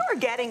 So you are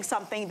getting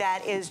something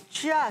that is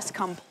just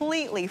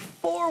completely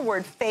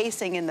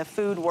forward-facing in the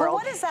food world. But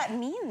what does that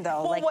mean,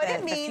 though? Well, like what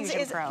it means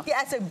is,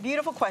 yeah, it's a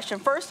beautiful question.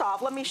 First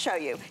off, let me show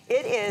you.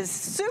 It is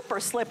super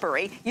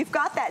slippery. You've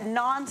got that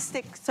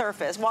non-stick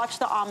surface. Watch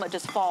the omelet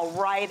just fall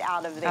right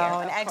out of there.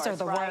 Oh, and eggs are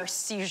the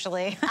worst,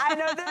 usually. I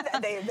know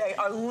that they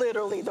are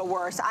literally the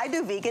worst. I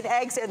do vegan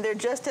eggs, and they're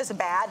just as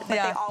bad, but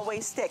they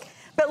always stick.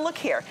 But look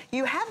here,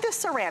 you have this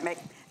ceramic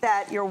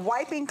that you're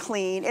wiping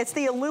clean. It's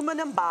the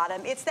aluminum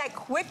bottom. It's that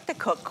quick to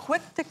cook,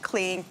 quick to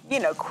clean, you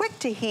know, quick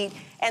to heat,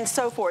 and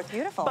so forth.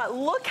 Beautiful. But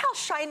look how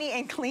shiny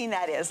and clean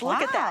that is.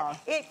 Look at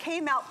that. It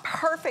came out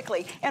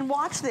perfectly. And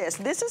watch this.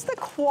 This is the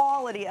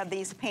quality of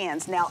these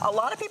pans. Now, a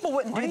lot of people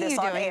wouldn't do this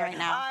on air. What are you doing right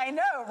now? I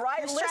know, right?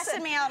 You're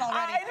stressing me out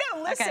already. I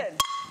know, listen. Okay.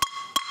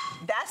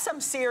 That's some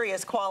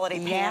serious quality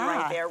pan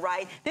right there,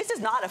 right? This is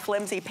not a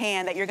flimsy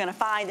pan that you're gonna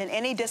find in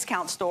any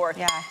discount store.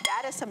 Yeah.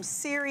 That is some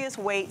serious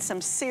weight,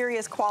 some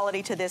serious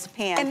quality to this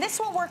pan. And this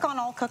will work on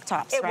all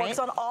cooktops, It right? works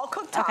on all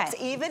cooktops,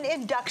 even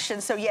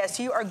induction. So yes,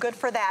 you are good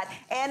for that.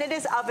 And it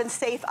is oven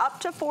safe up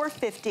to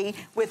 450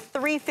 with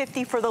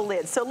 350 for the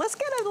lid. So let's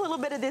get a little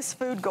bit of this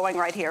food going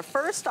right here.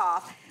 First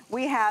off,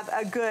 we have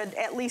a good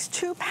at least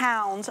 2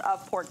 pounds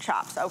of pork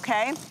chops,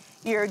 okay?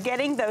 You're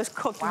getting those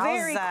cooked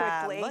very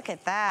quickly. Look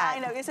at that. I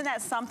know, isn't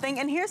that something?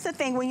 And here's the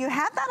thing, when you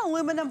have that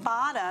aluminum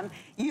bottom,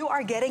 you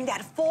are getting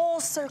that full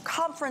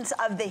circumference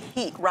of the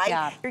heat, right?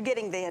 Yeah. You're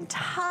getting the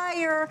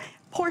entire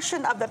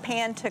portion of the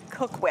pan to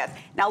cook with.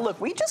 Now look,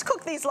 we just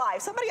cooked these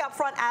live. Somebody up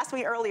front asked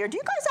me earlier, do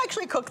you guys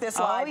actually cook this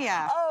live? Oh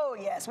yeah. Oh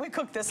yes, we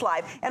cook this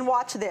live. And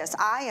watch this,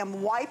 I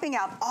am wiping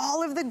out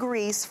all of the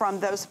grease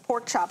from those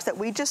pork chops that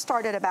we just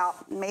started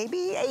about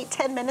maybe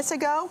 8-10 minutes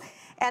ago,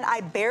 and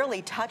I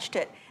barely touched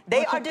it.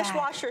 They are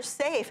dishwasher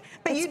safe,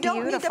 but you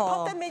don't need to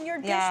put them in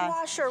your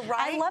dishwasher,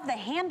 right? I love the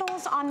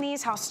handles on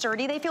these, how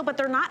sturdy they feel, but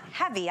they're not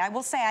heavy. I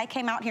will say I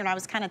came out here and I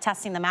was kind of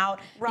testing them out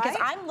because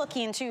I'm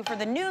looking to, for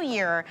the new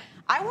year,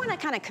 I want to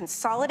kind of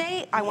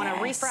consolidate. I want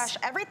to refresh.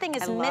 Everything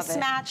is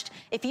mismatched.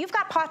 If you've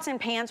got pots and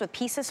pans with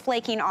pieces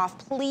flaking off,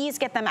 please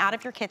get them out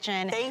of your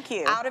kitchen. Thank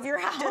you. Out of your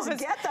house. Just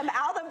get them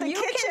out of the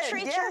kitchen. You can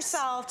treat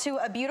yourself to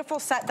a beautiful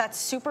set that's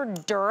super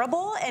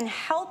durable and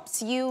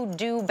helps you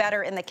do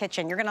better in the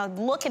kitchen. You're going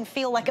to look and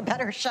feel like a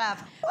better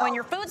chef when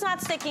your food's not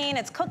sticking,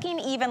 it's cooking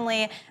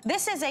evenly.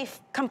 This is a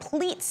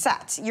complete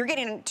set. You're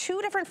getting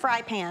 2 different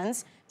fry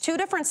pans, 2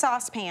 different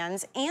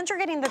saucepans, and you're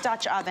getting the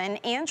Dutch oven,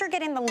 and you're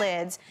getting the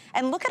lids.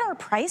 And look at our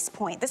price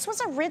point. This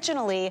was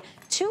originally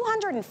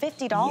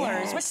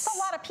 $250, which is a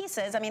lot of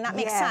pieces. I mean, that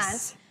makes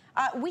sense.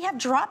 We have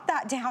dropped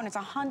that down. It's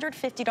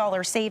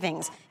 $150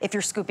 savings if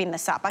you're scooping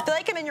this up. I feel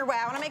like I'm in your way.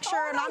 I want to make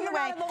sure I'm not in your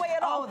way.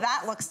 Oh,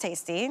 that looks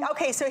tasty.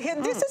 Okay, so here,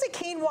 this is a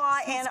quinoa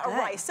and a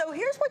rice. So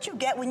here's what you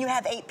get when you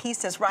have 8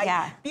 pieces, right?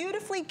 Yeah.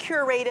 Beautifully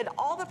curated,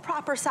 all the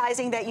proper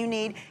sizing that you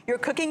need. You're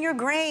cooking your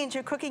grains,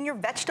 you're cooking your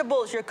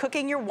vegetables, you're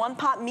cooking your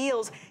one-pot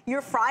meals,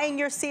 you're frying,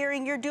 you're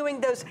searing, you're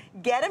doing those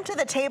get them to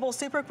the table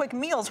super quick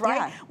meals, right?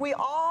 Yeah. We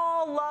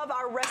all love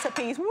our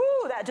recipes. Woo,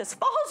 that just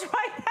falls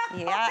right out.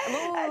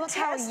 Yeah, ooh, look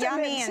how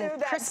yummy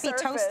and crispy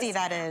toasty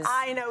that is.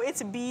 I know,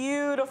 it's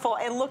beautiful.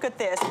 And look at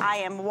this, I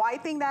am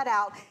wiping that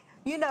out.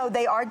 You know,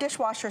 they are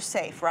dishwasher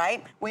safe,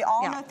 right? We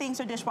all know things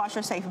are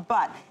dishwasher safe,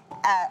 but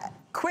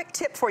quick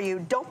tip for you,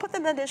 don't put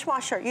them in the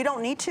dishwasher. You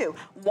don't need to.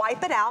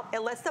 Wipe it out.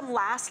 It lets them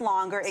last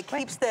longer. It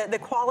keeps the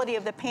quality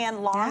of the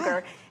pan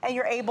longer, and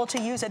you're able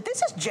to use it.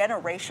 This is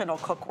generational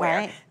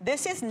cookware.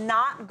 This is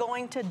not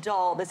going to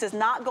dull. This is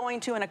not going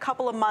to, in a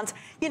couple of months,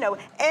 you know,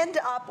 end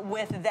up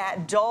with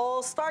that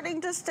dull, starting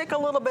to stick a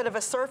little bit of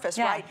a surface,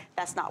 right?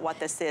 That's not what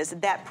this is.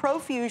 That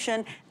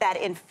Profusion, that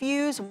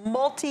infused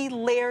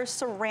multi-layer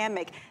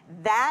ceramic,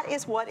 that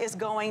is what is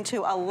going to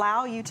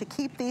allow you to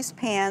keep these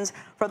pans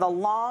for the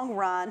long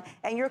run.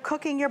 And you're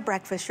cooking your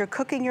breakfast, you're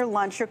cooking your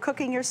lunch, you're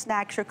cooking your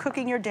snacks, you're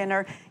cooking your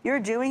dinner, you're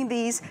doing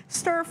these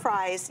stir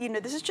fries. You know,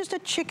 this is just a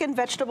chicken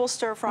vegetable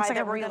stir fry. It's like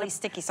a really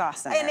sticky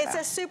sauce in and there, it's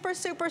a super,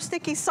 super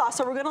sticky sauce.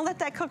 So we're gonna let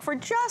that cook for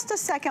just a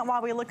second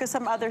while we look at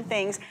some other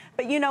things.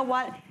 But you know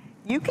what?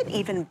 You can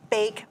even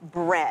bake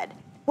bread.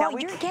 Well,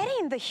 you're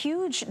getting the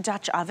huge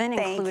Dutch oven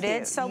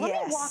included. So let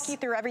me walk you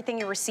through everything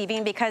you're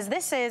receiving, because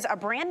this is a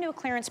brand new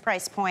clearance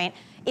price point.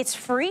 It's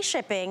free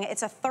shipping.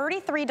 It's a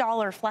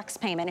 $33 flex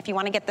payment if you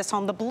want to get this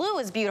home. The blue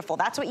is beautiful.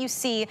 That's what you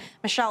see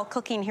Michelle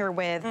cooking here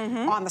with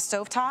on the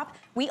stovetop.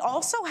 We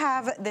also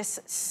have this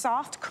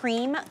soft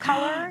cream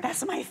color.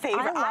 That's my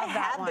favorite. I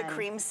have the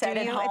cream set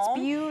at home. It's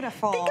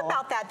beautiful. Think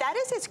about that. That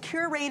is as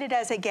curated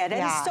as it gets. It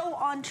is so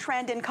on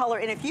trend in color.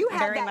 And if you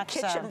have that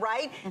kitchen,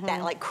 right,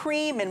 that like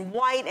cream and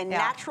white and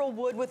natural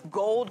wood with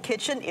gold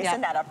kitchen,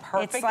 isn't that a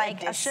perfect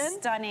addition? It's like a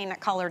stunning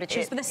color to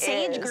choose. But the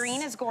sage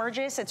green is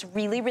gorgeous. It's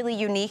really, really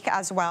unique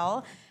as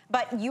well.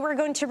 But you are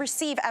going to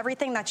receive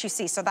everything that you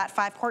see. So that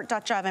 5-quart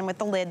Dutch oven with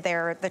the lid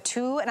there, the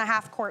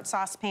 2.5-quart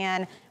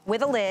saucepan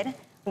with a lid,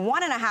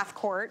 1.5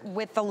 quart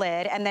with the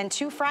lid, and then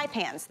 2 fry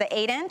pans, the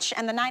 8-inch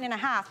and the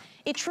 9.5.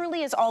 It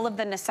truly is all of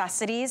the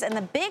necessities. And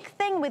the big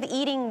thing with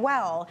eating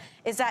well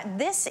is that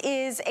this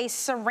is a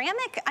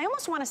ceramic, I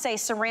almost want to say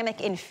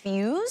ceramic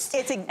infused.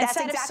 That's instead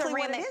exactly of ceramic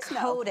what it is,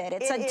 coated.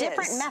 It's a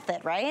different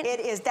method, right? It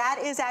is. That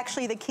is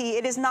actually the key.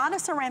 It is not a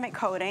ceramic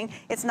coating.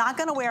 It's not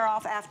going to wear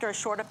off after a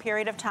shorter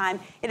period of time.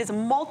 It is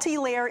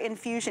multi-layer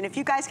infusion. If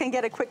you guys can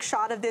get a quick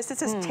shot of this,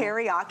 this is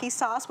teriyaki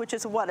sauce, which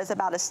is what is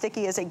about as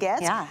sticky as it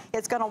gets.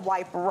 It's going to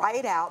wipe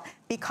right out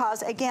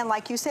because, again,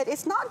 like you said,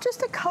 it's not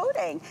just a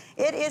coating.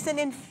 It is an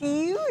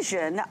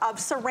infusion of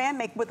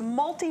ceramic with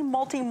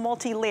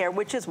multi-layer,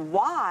 which is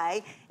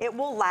why it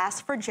will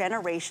last for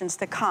generations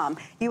to come.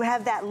 You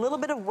have that little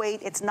bit of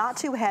weight. It's not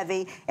too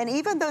heavy. And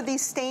even though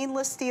these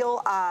stainless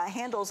steel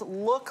handles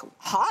look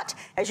hot,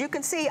 as you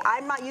can see,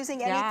 I'm not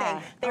using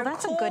anything. They're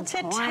cool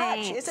to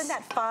touch. Isn't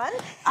that fun?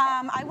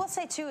 I will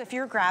say, too, if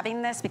you're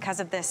grabbing this because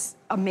of this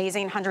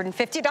amazing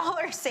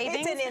 $150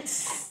 savings. It's an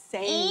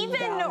insane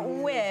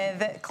Even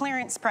with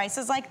clearance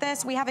prices like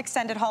this, we have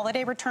extended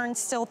holiday returns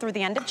still through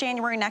the end of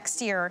January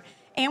next year,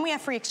 and we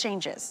have free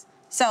exchanges.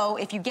 So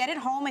if you get it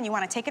home and you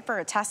want to take it for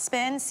a test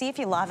spin, see if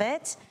you love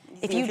it.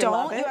 If you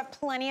don't, you have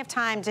plenty of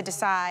time to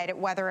decide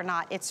whether or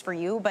not it's for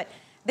you. But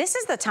this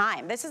is the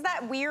time. This is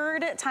that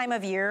weird time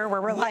of year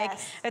where we're like,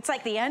 it's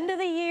like the end of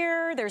the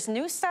year, there's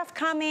new stuff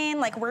coming,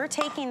 like we're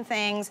taking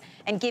things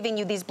and giving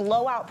you these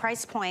blowout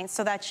price points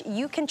so that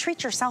you can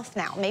treat yourself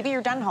now. Maybe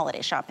you're done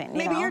holiday shopping.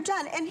 Maybe you're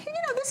done. And you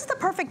know, this is the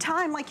perfect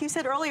time, like you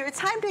said earlier, it's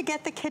time to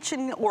get the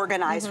kitchen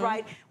organized,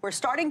 right? We're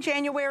starting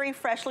January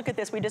fresh. Look at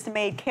this. We just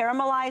made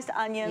caramelized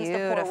onions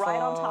to pour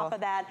right on top of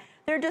that.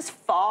 They're just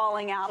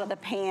falling out of the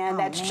pan.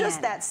 That's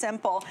just that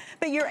simple.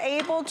 But you're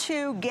able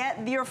to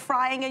get your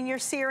frying and your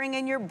searing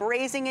and your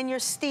braising and your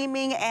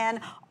steaming and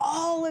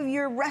all of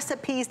your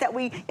recipes that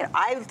we, you know,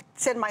 I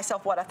send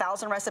myself, what,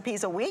 1,000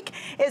 recipes a week?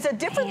 Is a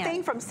different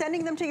thing from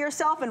sending them to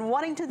yourself and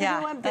wanting to do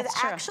them than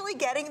actually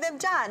getting them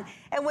done.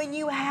 And when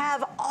you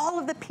have all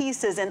of the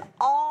pieces and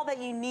all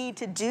that you need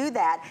to do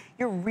that,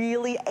 you're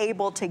really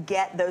able to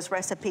get those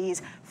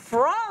recipes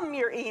from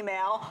your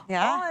email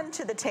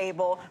onto the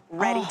table,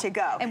 ready to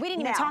go. And we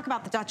didn't even talk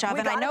about the Dutch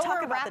oven. I know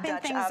we're wrapping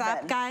things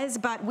up, guys,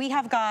 but we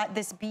have got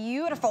this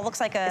beautiful, looks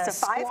like a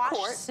squash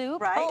 5-quart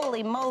soup.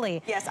 Holy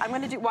moly. Yes, I'm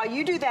going to do, while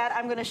you do that,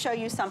 I'm going to show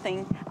you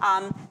something.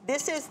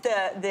 This is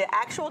the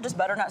actual just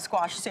butternut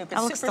squash soup.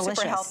 It's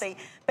super healthy.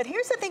 But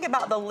here's the thing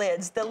about the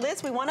lids. The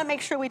lids, we want to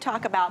make sure we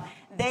talk about,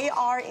 they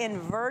are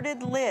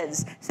inverted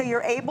lids. So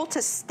you're able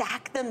to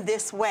stack them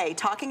this way.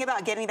 Talking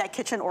about getting that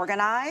kitchen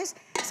organized.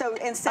 So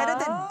instead of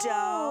the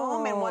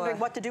dome and wondering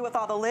what to do with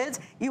all the lids,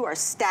 you are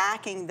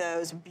stacking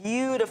those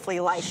beautifully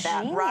like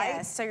that,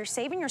 right? So you're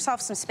saving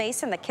yourself some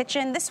space in the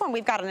kitchen. This one,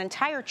 we've got an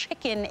entire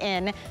chicken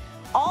in.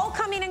 All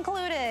coming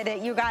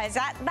included, you guys.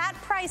 That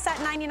price at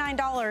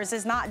 $99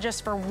 is not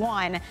just for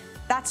one.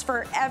 That's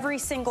for every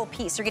single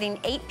piece. You're getting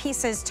 8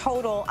 pieces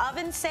total.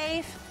 Oven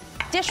safe,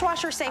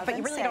 dishwasher safe, but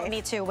you really don't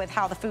need to with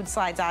how the food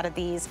slides out of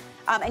these.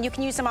 And you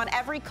can use them on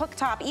every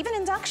cooktop, even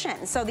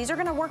induction. So these are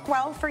gonna work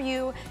well for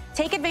you.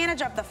 Take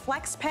advantage of the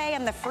flex pay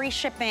and the free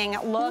shipping.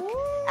 Look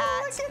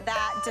at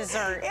that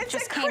dessert. It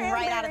just came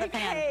right out of the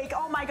pan. Cake.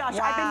 Oh my gosh,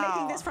 I've been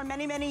making this for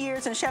many, many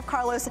years, and Chef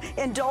Carlos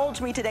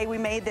indulged me today. We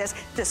made this.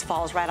 This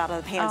falls right out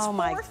of the pan. It's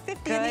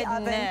 $450 in the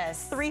oven,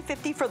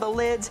 $350 for the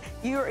lids.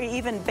 You're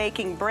even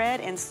baking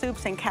bread and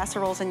soups and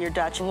casseroles in your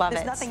Dutch.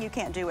 There's nothing you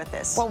can't do with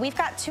this. Well, we've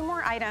got 2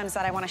 more items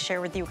that I want to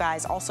share with you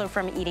guys, also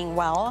from Eating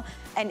Well,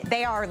 and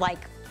they are like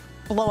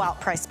blowout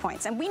price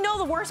points. And we know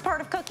the worst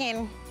part of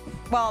cooking,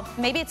 well,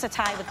 maybe it's a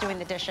tie with doing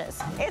the dishes.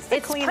 It's the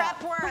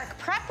cleanup.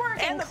 Prep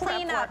work and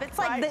cleanup. It's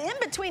like the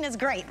in-between is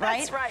great,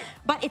 right? That's right.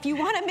 But if you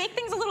want to make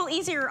things a little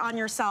easier on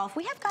yourself,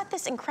 we have got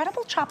this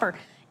incredible chopper.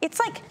 It's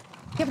like,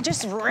 you have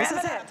just rev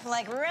it up,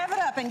 like rev it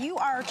up, and you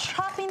are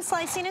chopping,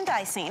 slicing, and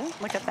dicing.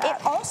 Look at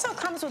that. It also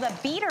comes with a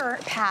beater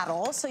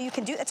paddle, so you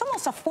can do, it's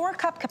almost a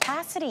 4-cup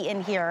capacity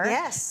in here.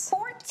 Yes.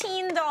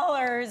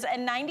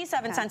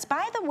 $14.97.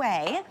 By the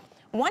way,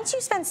 once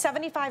you spend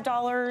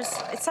 $75,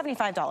 it's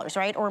 $75,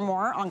 right, or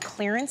more on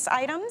clearance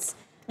items,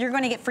 you're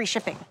going to get free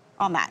shipping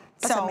on that.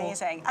 That's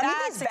amazing. I mean,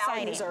 these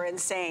values exciting. are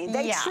insane.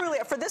 They truly,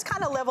 for this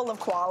kind of level of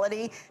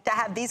quality, to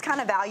have these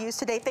kind of values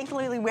today,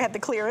 thankfully we have the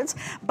clearance,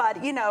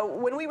 but you know,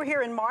 when we were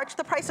here in March,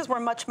 the prices were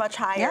much, much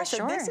higher. Yeah,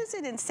 so this is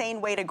an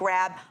insane way to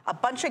grab a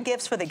bunch of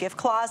gifts for the gift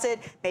closet.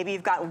 Maybe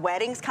you've got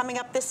weddings coming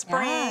up this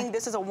spring. Yeah.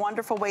 This is a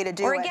wonderful way to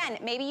do it. Or again,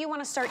 maybe you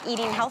want to start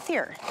eating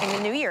healthier in the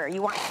new year.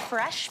 You want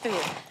fresh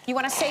food. You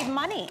want to save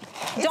money.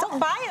 Don't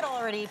buy it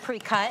already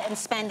pre-cut and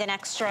spend an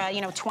extra,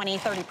 you know, 20,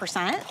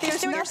 30%.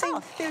 Just do it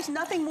yourself. There's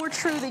nothing more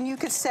true than you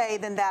could say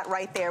than that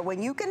right there.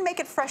 When you can make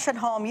it fresh at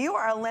home, you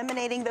are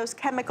eliminating those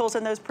chemicals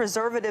and those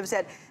preservatives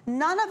that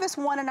none of us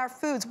want in our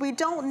foods. We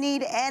don't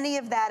need any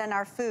of that in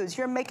our foods.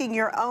 You're making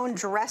your own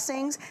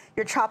dressings.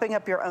 You're chopping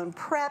up your own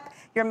prep.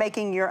 You're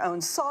making your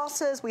own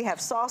sauces. We have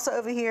salsa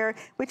over here,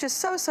 which is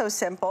so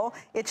simple.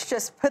 It's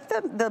just put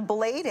the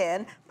blade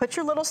in, put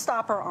your little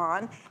stopper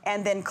on,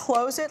 and then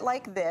close it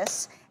like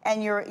this.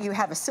 And you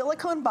have a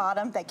silicone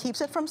bottom that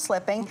keeps it from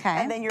slipping,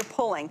 and then you're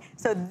pulling.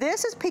 So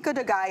this is pico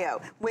de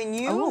gallo. When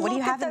you what do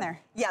you have in there?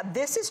 Yeah,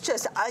 this is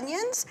just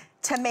onions,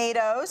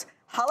 tomatoes,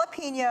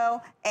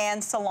 jalapeno,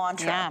 and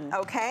cilantro. Yum.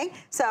 Okay?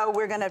 So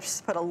we're gonna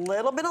just put a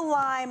little bit of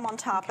lime on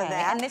top of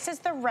that. And this is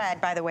the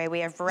red, by the way. We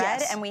have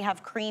red and we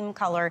have cream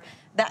color.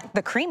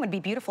 The cream would be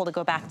beautiful to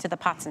go back to the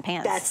pots and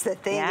pans. That's the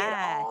thing. It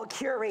all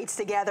curates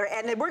together.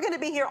 And we're gonna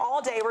be here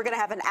all day. We're gonna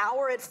have an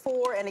hour at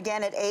 4 and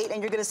again at 8,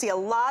 and you're gonna see a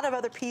lot of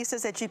other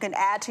pieces that you can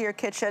add to your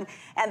kitchen,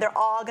 and they're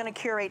all gonna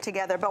curate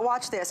together. But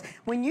watch this.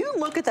 When you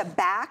look at the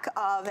back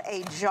of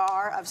a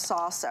jar of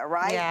salsa,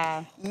 right?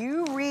 Yeah.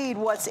 You read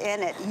what's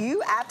in it.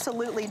 You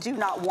absolutely do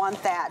not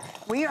want that.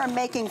 We are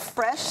making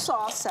fresh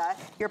salsa.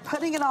 You're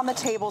putting it on the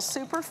table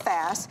super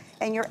fast,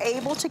 and you're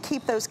able to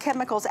keep those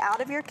chemicals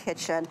out of your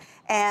kitchen.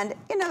 And,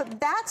 you know,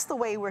 that's the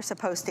way we're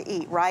supposed to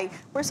eat, right?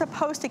 We're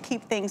supposed to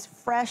keep things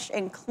fresh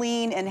and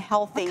clean and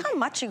healthy. Look how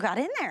much you got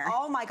in there.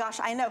 Oh my gosh,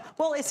 I know.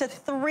 Well, it's a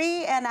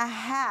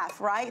 3.5,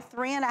 right?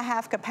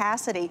 3.5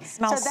 capacity.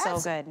 Smells so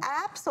that's good.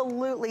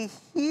 Absolutely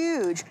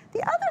huge.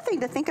 The other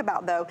thing to think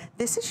about, though,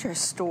 this is your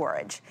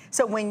storage.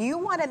 So when you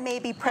want to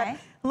maybe prep,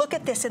 look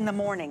at this in the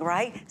morning,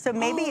 right? So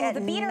maybe at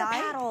the beater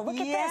night, paddle. Look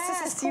at this.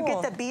 This is cool. You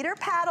get the beater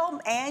paddle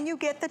and you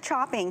get the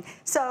chopping.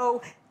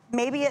 So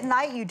maybe at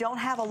night you don't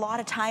have a lot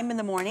of time in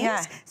the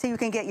mornings, so you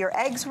can get your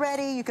eggs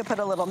ready. You can put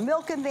a little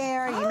milk in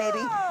there. You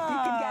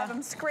can have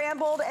them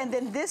scrambled, and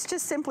then this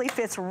just simply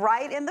fits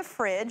right in the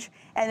fridge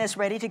and is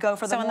ready to go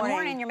for the morning. So in the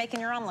morning you're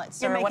making your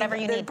omelets or whatever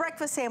you need. The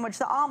breakfast sandwich,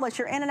 the omelets.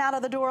 You're in and out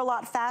of the door a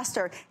lot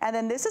faster. And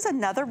then this is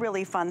another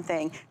really fun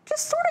thing.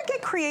 Just sort of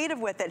get creative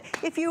with it.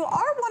 If you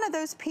are one of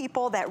those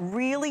people that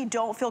really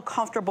don't feel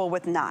comfortable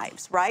with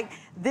knives, right?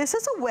 This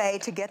is a way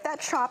to get that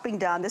chopping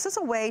done. This is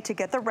a way to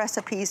get the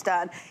recipes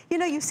done. You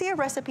know, you see a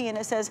recipe and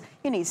it says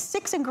you need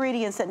 6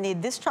 ingredients that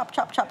need this chop,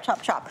 chop, chop,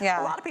 chop, chop. A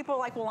lot of people are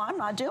like, well, I'm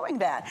not doing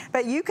that.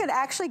 But you can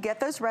actually get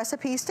those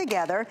recipes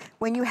together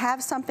when you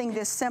have something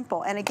this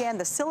simple. And again,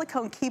 the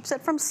silicone keeps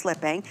it from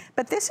slipping.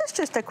 But this is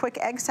just a quick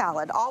egg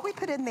salad. All we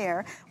put in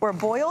there were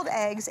boiled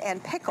eggs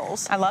and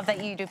pickles. I love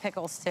that you do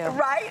pickles too.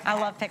 Right? I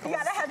love pickles. You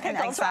gotta have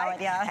pickles, egg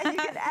salad, And you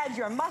can add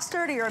your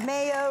mustard or your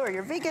mayo or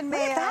your vegan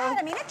mayo. Look at that.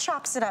 I mean, it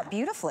chops it up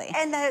beautifully.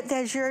 And it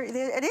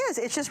is.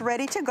 It's just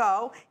ready to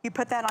go. You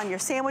put that on your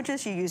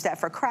sandwiches. You use that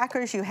for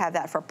crackers. You have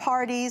that for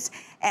parties.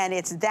 And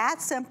it's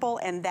that simple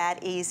and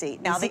that easy.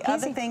 Now, the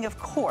other thing, of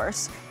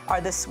course,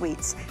 are the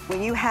sweets.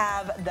 When you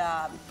have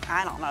the,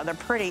 I don't know, they're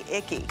pretty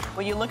icky.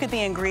 When you look at the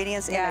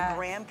ingredients in a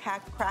graham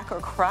cracker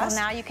crust.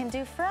 Well, now you can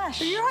do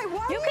fresh. You're right.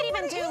 Why you could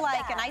even do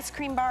like an ice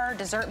cream bar,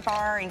 dessert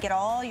bar, and get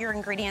all your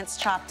ingredients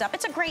chopped up.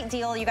 It's a great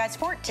deal, you guys.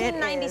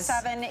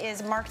 $14.97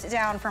 is marked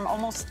down from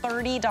almost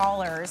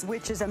 $30.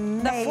 Which is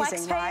amazing, the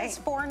flex pay is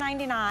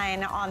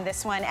 $4.99 on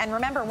this one. And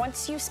remember,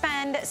 once you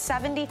spend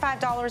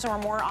 $75 or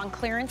more on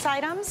clearance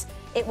items,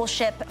 it will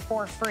ship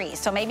for free.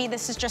 So maybe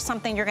this is just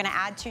something you're gonna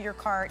add to your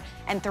cart,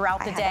 and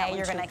throughout the day,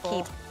 you're gonna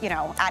keep, you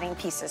know, adding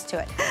pieces to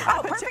it.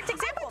 Oh, perfect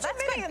example.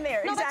 That's good. In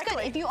there. No, that's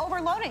good. If you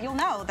overload it, you'll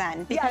know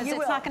then, because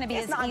it's not gonna be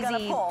as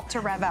easy to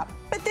rev up.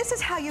 But this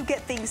is how you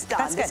get things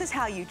done. This is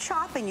how you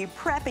chop and you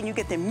prep and you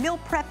get the meal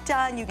prep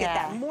done. You get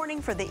that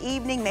morning for the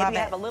evening. Maybe you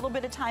have a little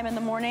bit of time in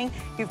the morning.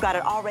 You've got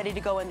it all ready to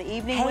go in the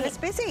evening when it's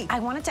busy. I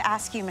wanted to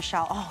ask you,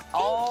 Michelle.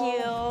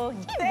 Oh,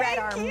 thank you. You read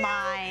our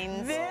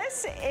minds.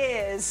 This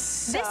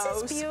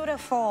is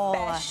beautiful.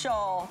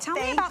 Special. Tell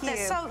me about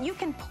this. So you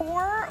can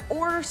pour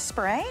or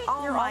spray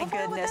your olive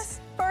oil with this?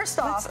 First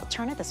off, let's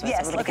turn it this way.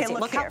 Yes, so okay,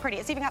 look how pretty.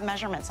 It's even got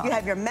measurements on it. You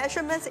have your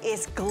measurements.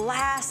 It's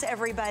glass,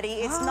 everybody.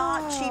 It's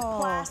not cheap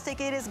plastic.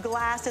 It is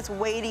glass. It's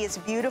weighty. It's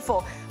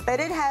beautiful. But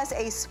it has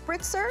a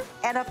spritzer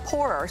and a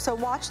pourer. So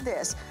watch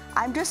this.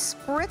 I'm just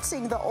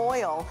spritzing the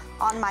oil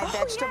on my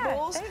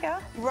vegetables. Yeah. There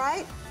you go.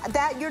 Right?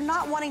 that you're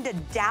not wanting to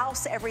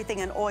douse everything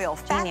in oil.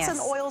 Genius. Fats and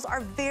oils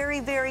are very,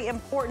 very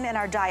important in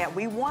our diet.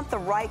 We want the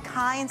right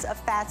kinds of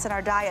fats in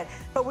our diet,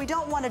 but we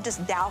don't want to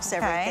just douse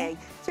everything.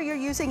 So you're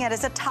using it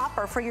as a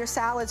topper for your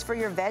salads, for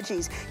your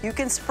veggies. You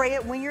can spray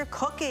it when you're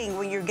cooking,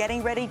 when you're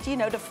getting ready to, you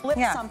know, to flip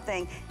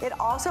something. It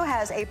also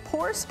has a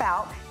pour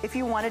spout if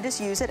you want to just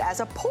use it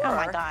as a pour. Oh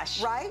my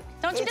gosh. Right?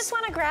 Don't you just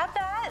want to grab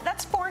that?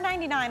 That's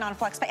 $4.99 on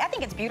FlexPay. I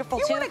think it's beautiful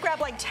too. You want to grab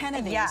like 10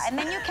 of these. Yeah, and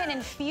then you can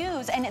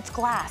infuse, and it's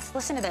glass.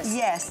 Listen to this.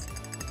 Yes.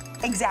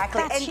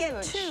 Exactly. That's and huge.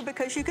 Get two,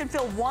 because you can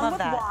fill one with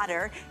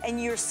water,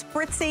 and you're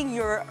spritzing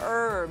your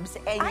herbs,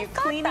 and you're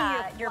cleaning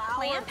your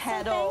plant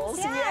petals.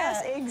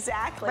 Yes,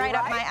 exactly. Right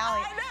up my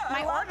alley. I know,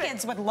 my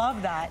orchids would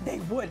love that. They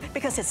would,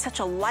 because it's such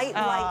a light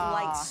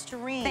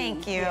stream.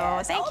 Thank you.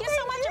 Yes. Thank you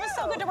so much. It was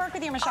so good to work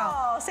with you, Michelle.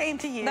 Oh, same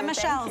to you. The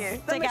Michelles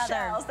The together.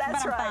 Michelles,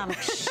 that's right.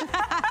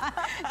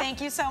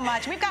 Thank you so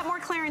much. We've got more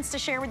clearance to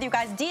share with you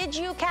guys. Did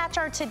you catch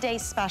our Today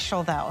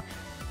Special, though?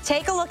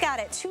 Take a look at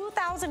it.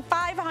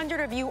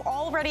 2,500 of you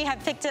already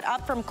have picked it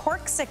up from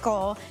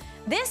Corksicle.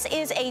 This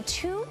is a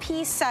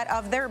two-piece set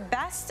of their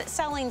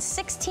best-selling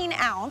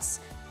 16-ounce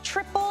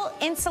triple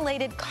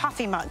insulated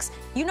coffee mugs.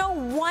 You know,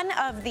 one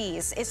of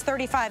these is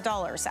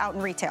 $35 out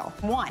in retail.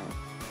 One.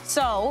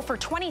 So for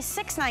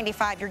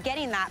 $26.95, you're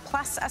getting that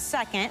plus a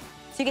second.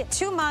 So you get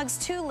 2 mugs,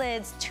 2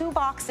 lids, 2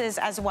 boxes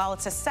as well.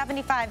 It's a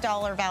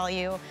 $75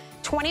 value.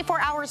 24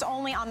 hours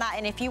only on that,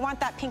 and if you want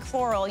that pink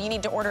floral, you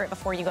need to order it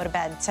before you go to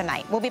bed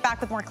tonight. We'll be back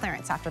with more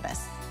clearance after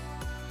this.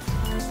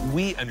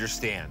 We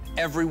understand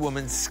every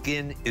woman's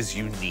skin is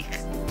unique.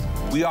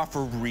 We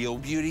offer real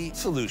beauty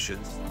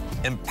solutions,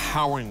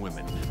 empowering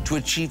women to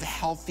achieve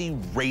healthy,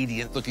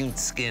 radiant-looking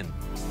skin.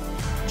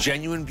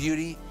 Genuine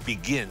beauty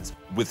begins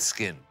with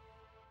skin.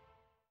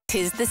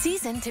 'Tis the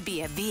season to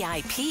be a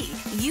VIP.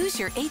 Use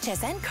your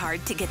HSN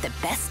card to get the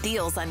best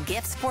deals on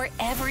gifts for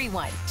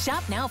everyone.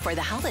 Shop now for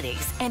the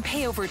holidays and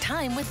pay over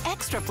time with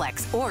Extra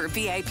Flex or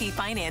VIP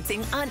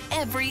financing on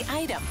every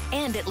item.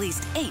 And at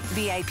least 8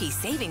 VIP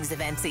savings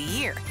events a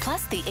year.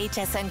 Plus, the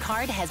HSN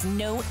card has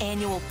no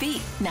annual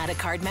fee. Not a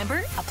card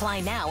member? Apply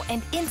now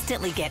and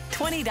instantly get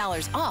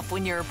 $20 off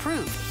when you're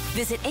approved.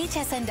 Visit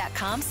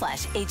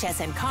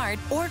hsn.com/HSN card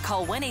or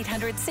call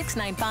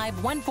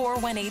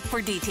 1-800-695-1418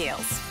 for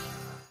details.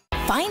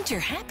 Find your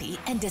happy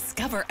and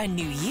discover a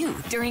new you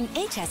during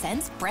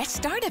HSN's Fresh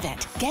Start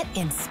event. Get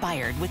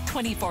inspired with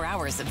 24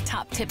 hours of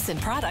top tips and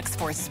products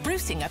for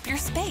sprucing up your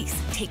space.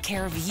 Take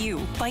care of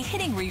you by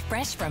hitting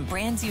refresh from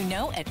brands you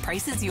know at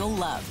prices you'll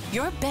love.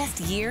 Your best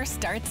year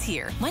starts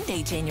here.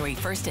 Monday, January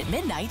 1st at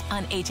midnight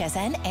on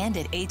HSN and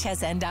at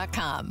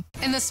hsn.com.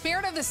 In the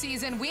spirit of the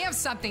season, we have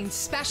something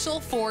special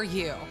for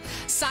you.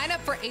 Sign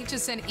up for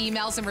HSN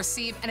emails and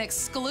receive an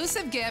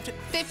exclusive gift,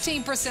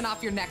 15%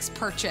 off your next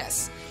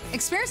purchase.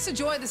 Experience the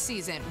joy of the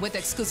season with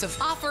exclusive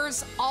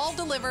offers, all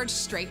delivered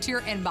straight to your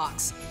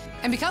inbox.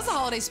 And because the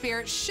holiday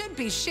spirit should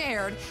be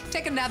shared,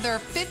 take another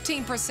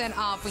 15%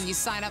 off when you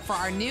sign up for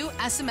our new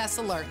SMS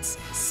alerts.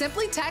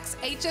 Simply text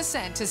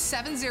HSN to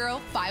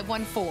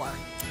 70514.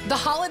 The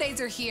holidays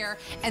are here,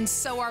 and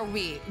so are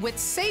we, with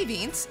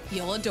savings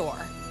you'll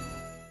adore.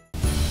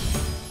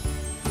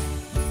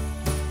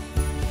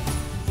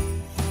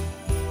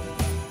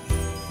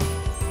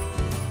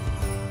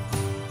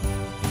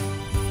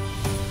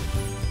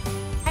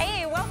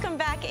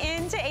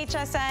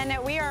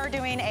 HSN. We are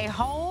doing a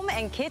home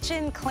and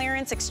kitchen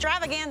clearance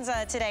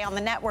extravaganza today on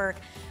the network.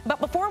 But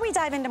before we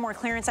dive into more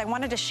clearance, I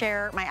wanted to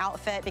share my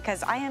outfit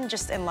because I am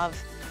just in love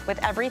with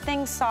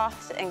everything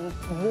soft and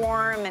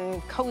warm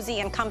and cozy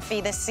and comfy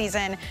this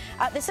season.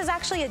 This is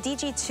actually a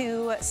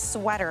DG2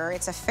 sweater.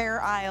 It's a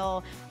Fair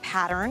Isle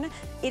pattern.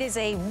 It is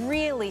a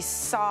really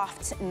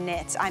soft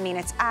knit. I mean,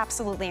 it's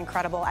absolutely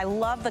incredible. I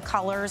love the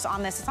colors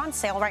on this. It's on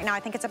sale right now. I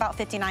think it's about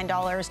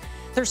 $59.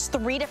 There's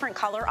 3 different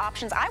color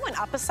options. I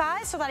went up a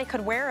size so that I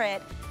could wear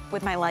it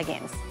with my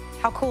leggings.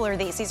 How cool are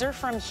these? These are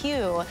from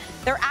Hue.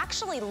 They're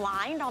actually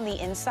lined on the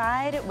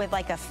inside with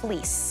like a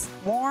fleece.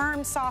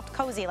 Warm, soft,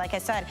 cozy, like I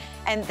said.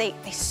 And they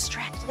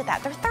stretch. Look at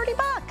that. They're 30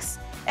 bucks.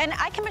 And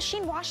I can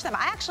machine wash them.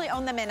 I actually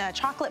own them in a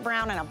chocolate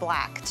brown and a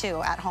black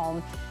too at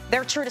home.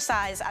 They're true to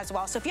size as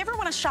well. So if you ever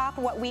want to shop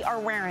what we are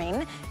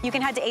wearing, you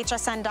can head to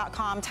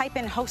hsn.com, type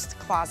in host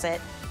closet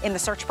in the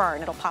search bar,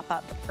 and it'll pop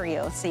up for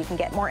you so you can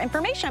get more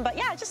information. But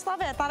yeah, I just love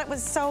it. I thought it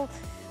was so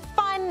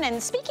fun.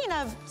 And speaking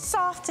of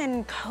soft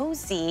and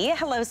cozy,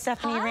 hello,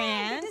 Stephanie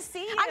Rand. Good to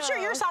see you. I'm sure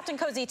you're soft and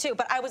cozy too,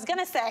 but I was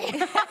gonna say,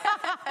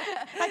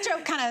 that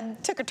joke kind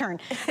of took a turn.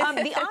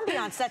 The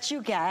ambiance that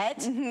you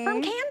get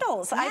from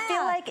candles. I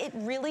feel like it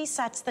really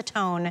sets the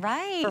tone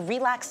for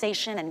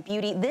relaxation and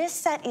beauty. This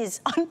set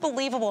is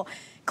unbelievable.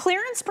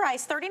 Clearance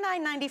price,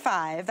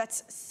 $39.95.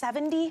 That's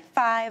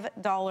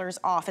 $75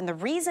 off. And the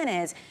reason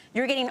is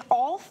you're getting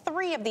all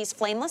 3 of these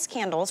flameless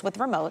candles with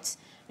remotes.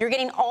 You're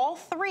getting all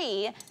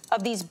 3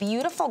 of these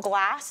beautiful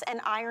glass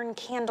and iron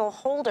candle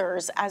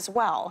holders as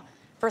well.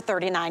 for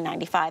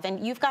 $39.95.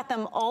 And you've got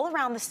them all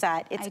around the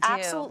set. It's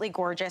absolutely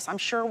gorgeous. I'm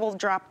sure we'll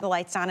drop the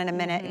lights on in a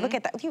minute. Look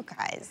at that. You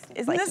guys.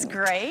 Isn't this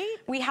great?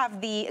 We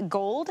have the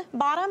gold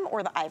bottom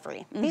or the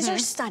ivory. These are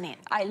stunning.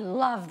 I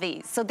love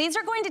these. So these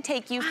are going to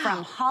take you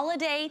from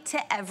holiday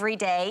to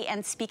everyday.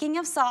 And speaking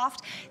of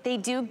soft, they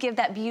do give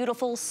that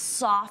beautiful,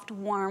 soft,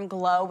 warm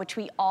glow, which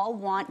we all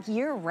want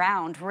year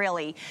round,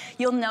 really.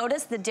 You'll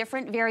notice the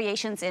different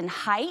variations in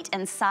height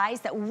and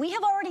size that we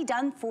have already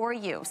done for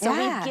you. So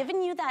we've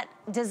given you that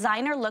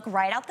designer look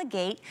right out the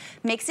gate.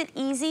 Makes it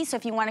easy. So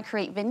if you want to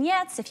create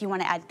vignettes, if you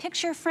want to add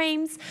picture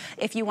frames,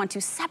 if you want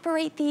to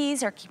separate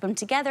these or keep them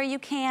together, you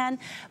can.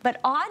 But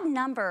odd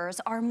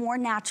numbers are more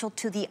natural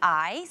to the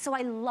eye. So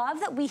I love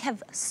that we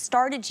have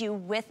started you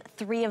with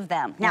 3 of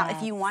them. Now,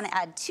 if you want to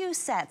add 2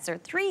 sets or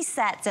 3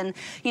 sets and,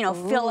 you know,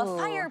 fill a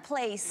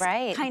fireplace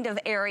kind of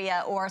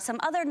area or some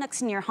other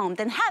nooks in your home,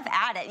 then have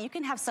at it. You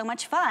can have so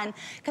much fun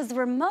because the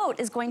remote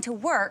is going to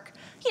work,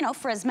 you know,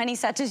 for as many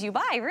sets as you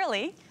buy,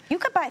 really. You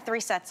could buy 3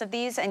 sets of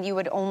these and you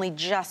would only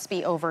just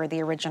be over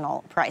the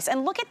original price.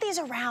 And look at these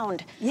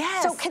around.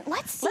 Yes. So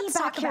let's see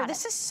back here.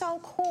 This is so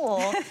cool.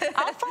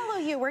 I'll follow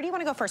you. Where do you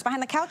want to go first?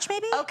 Behind the couch,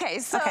 maybe? Okay,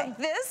 so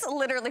this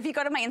literally, if you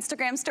go to my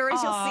Instagram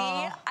stories, you'll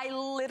see I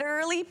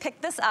literally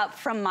picked this up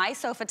from my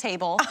sofa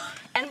table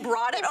and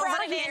brought it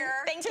over here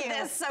to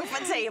this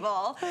sofa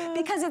table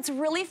because it's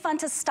really fun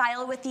to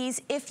style with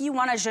these if you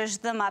want to zhuzh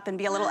them up and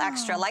be a little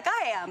extra like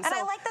I am. And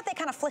I like that they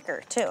kind of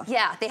flicker too.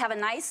 Yeah, they have a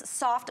nice,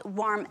 soft,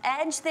 warm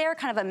edge there,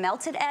 kind of a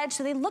melted edge,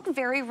 so they look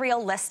very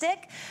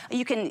realistic.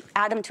 You can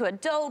add them to a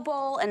dough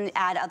bowl and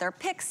add other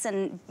picks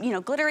and, you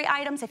know, glittery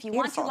items if you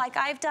want to, like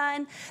I've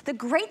done. The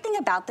great thing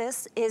about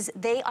this is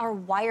they are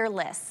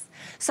wireless.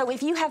 So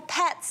if you have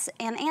pets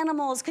and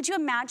animals, could you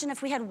imagine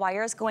if we had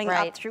wires going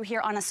up through here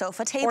on a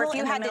sofa table? Or if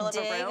you had to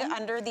dig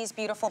under these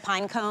beautiful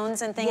pine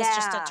cones and things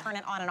just to turn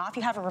it on and off,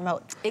 you have a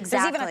remote.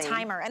 Exactly. There's even a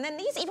timer. And then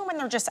these, even when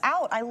they're just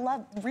out, I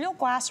love real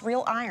glass,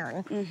 real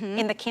iron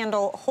in the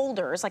candle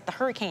holders, like the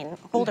hurricane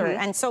holder.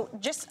 And so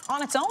just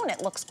on its own,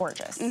 it looks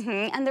gorgeous.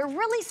 And they're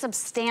really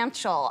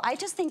substantial. I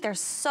just think they're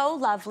so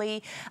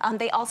lovely.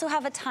 They also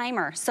have a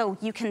timer, so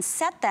you can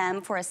set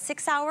them for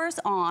 6 hours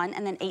on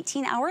and then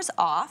 18 hours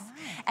off.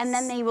 And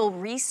then they will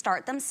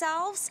restart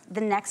themselves the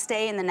next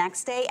day and the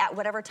next day at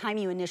whatever time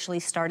you initially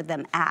started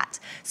them at.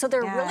 So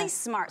they're really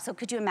smart. So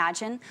could you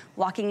imagine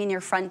walking in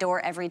your front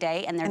door every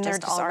day and they're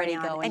just already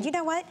going? And you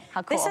know what?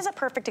 How cool. This is a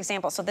perfect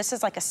example. So this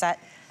is like a set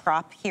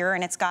prop here,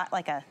 and it's got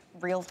like a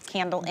real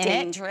candle in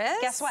Dangerous.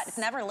 it. Guess what? It's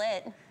never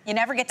lit. You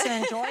never get to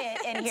enjoy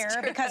it in here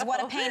because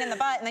what a pain in the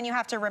butt, and then you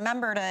have to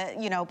remember to,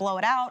 you know, blow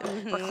it out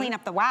or clean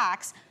up the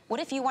wax.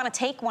 What if you want to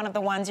take one of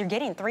the ones, you're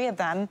getting 3 of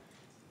them.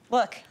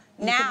 Look.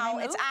 Now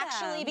it's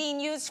actually being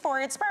used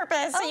for its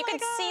purpose, so you can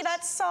see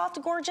that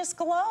soft, gorgeous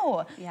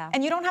glow.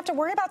 And you don't have to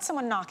worry about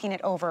someone knocking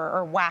it over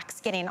or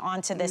wax getting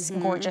onto this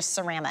gorgeous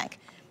ceramic.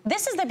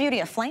 This is the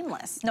beauty of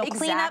flameless. No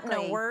cleanup,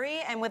 no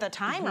worry, and with a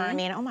timer, I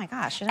mean, oh my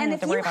gosh, you don't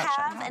have to worry about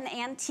shutting off. And if you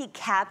have an antique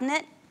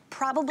cabinet,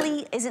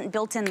 probably isn't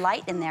built-in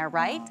light in there,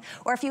 right?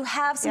 Or if you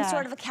have some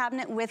sort of a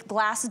cabinet with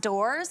glass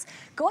doors,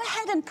 go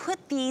ahead and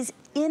put these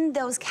in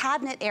those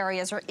cabinet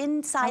areas or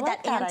inside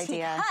that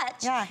antique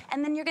hutch,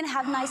 and then you're going to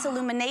have nice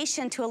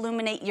illumination to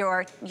illuminate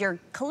your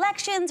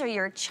collections or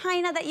your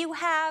china that you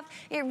have.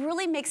 It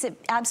really makes it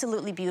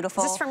absolutely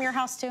beautiful. Is this from your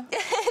house too?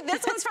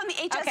 This one's from the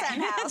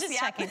HSN house. Just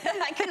checking.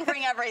 I couldn't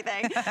bring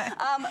everything.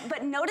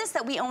 But notice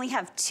that we only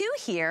have 2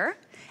 here.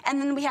 And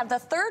then we have the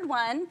third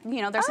one,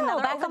 you know, there's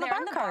another over there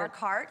in the bar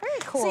cart. Very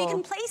cool. So you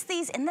can place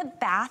these in the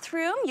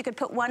bathroom. You could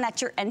put one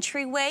at your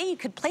entryway. You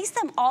could place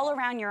them all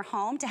around your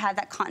home to have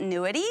that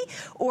continuity,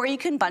 or you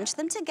can bunch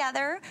them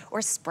together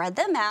or spread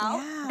them out.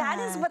 That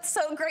is what's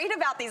so great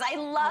about these. I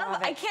love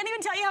I can't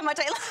even tell you how much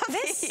I love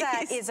this these.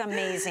 Set is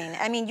amazing.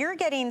 I mean, you're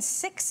getting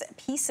 6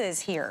 pieces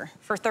here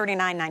for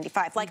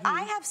 $39.95. Like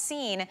I have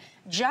seen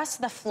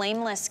just the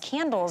flameless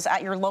candles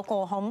at your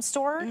local home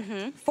store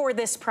for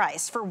this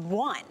price, for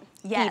 1.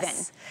 Even.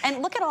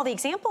 And look at all the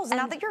examples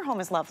now that your home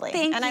is lovely.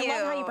 Thank and you. I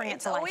love how you bring it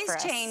to life for us.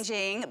 It's always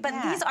changing, but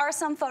these are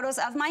some photos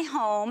of my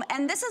home,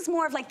 and this is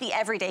more of like the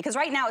everyday, because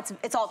right now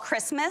it's all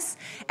Christmas,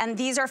 and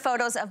these are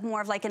photos of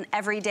more of like an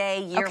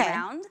everyday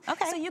year-round.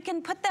 So you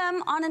can put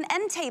them on an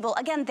end table.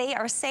 Again, they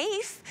are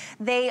safe.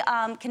 They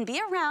can be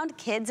around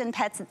kids and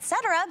pets,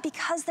 etc.,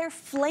 because they're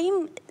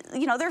flame,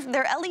 you know,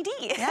 they're LED.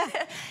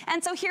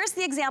 And so here's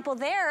the example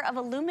there of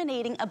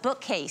illuminating a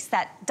bookcase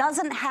that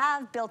doesn't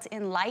have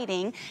built-in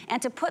lighting,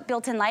 and to put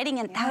built-in lighting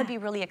in, that would be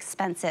really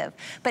expensive.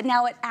 But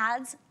now it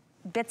adds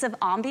bits of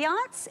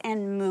ambiance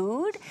and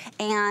mood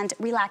and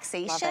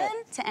relaxation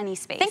to any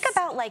space. Think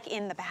about like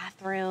in the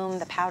bathroom,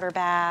 the powder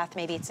bath,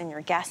 maybe it's in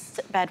your guest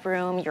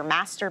bedroom, your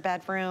master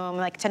bedroom,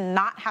 like to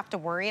not have to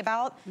worry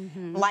about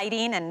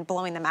lighting and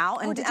blowing them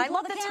out. And I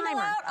love the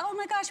timer. Oh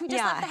my gosh, we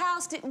just left the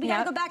house. We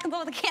gotta go back and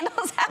blow the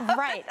candles out.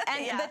 Right,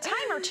 and the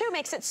timer too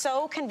makes it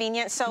so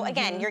convenient. So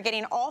again, you're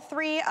getting all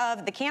 3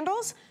 of the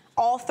candles,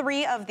 all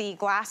 3 of the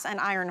glass and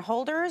iron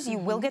holders. You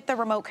will get the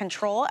remote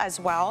control as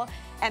well.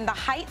 And the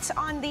height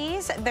on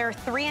these, they're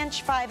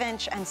 3-inch,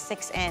 5-inch, and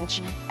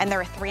 6-inch, and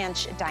they're a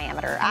 3-inch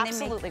diameter. And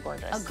absolutely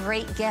gorgeous. A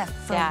great gift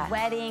for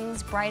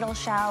weddings, bridal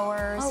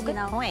showers. Oh, good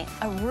point.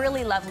 A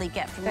really lovely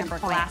gift. Remember,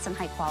 glass and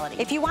high quality.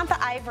 If you want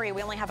the ivory,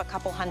 we only have a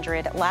couple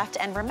hundred left.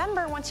 And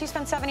remember, once you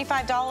spend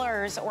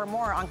 $75 or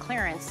more on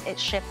clearance, it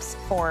ships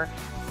for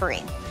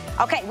free.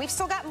 Okay, we've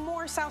still got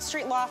more South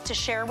Street Loft to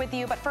share with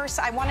you, but first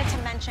I wanted to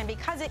mention,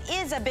 because it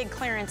is a big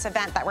clearance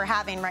event that we're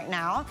having right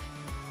now,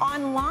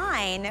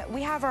 online,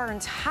 we have our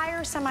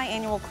entire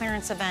semi-annual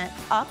clearance event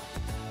up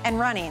and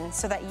running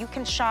so that you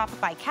can shop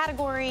by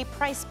category,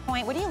 price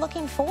point. What are you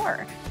looking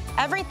for?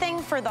 Everything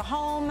for the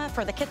home,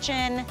 for the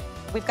kitchen.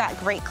 We've got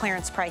great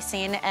clearance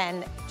pricing,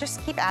 and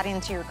just keep adding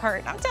to your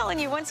cart. I'm telling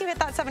you, once you hit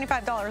that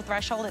 $75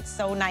 threshold, it's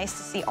so nice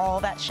to see all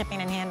that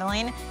shipping and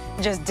handling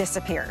just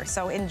disappear.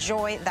 So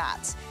enjoy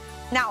that.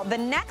 Now, the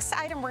next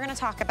item we're gonna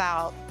talk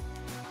about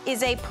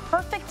is a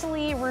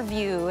perfectly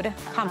reviewed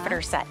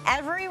comforter set.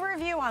 Every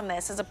review on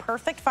this is a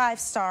perfect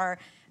 5-star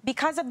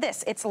because of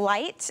this. It's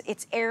light,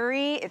 it's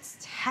airy, it's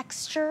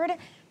textured.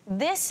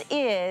 This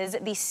is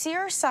the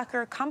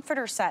Seersucker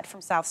comforter set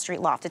from South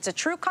Street Loft. It's a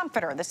true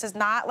comforter. This is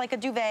not like a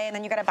duvet and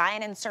then you gotta buy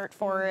an insert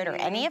for it or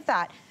any of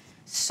that.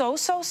 So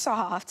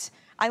soft.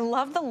 I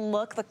love the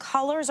look. The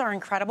colors are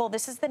incredible.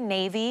 This is the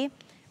navy.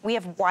 We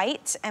have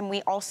white, and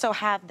we also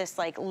have this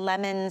like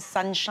lemon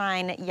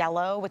sunshine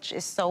yellow, which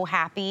is so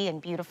happy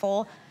and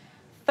beautiful.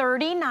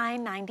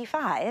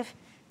 $39.95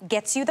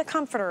 gets you the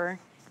comforter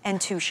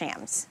and 2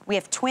 shams. We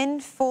have twin,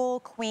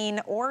 full,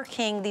 queen, or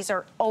king. These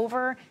are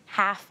over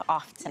half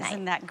off tonight.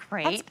 Isn't that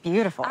great? That's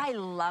beautiful. I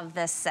love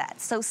this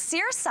set. So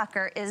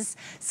Seersucker is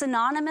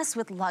synonymous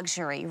with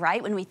luxury,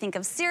 right? When we think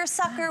of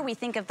Seersucker, we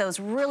think of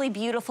those really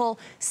beautiful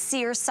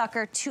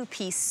Seersucker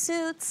 2-piece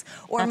suits.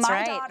 Or That's my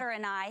right. daughter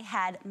and I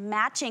had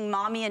matching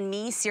mommy and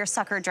me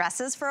Seersucker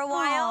dresses for a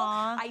while.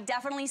 Aww. I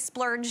definitely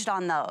splurged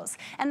on those.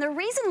 And the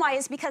reason why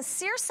is because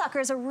Seersucker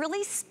is a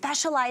really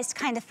specialized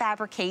kind of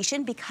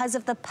fabrication because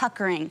of the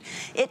puckering.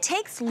 It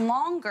takes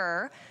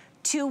longer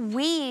to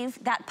weave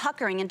that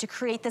puckering and to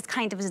create this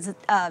kind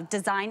of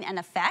design and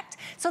effect.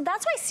 So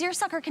that's why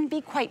seersucker can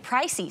be quite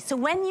pricey. So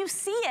when you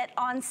see it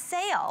on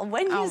sale,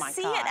 when you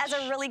see it as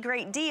a really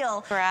great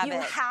deal, you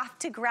have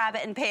to grab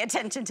it and pay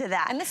attention to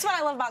that. And this is what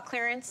I love about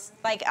clearance.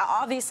 Like,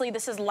 obviously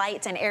this is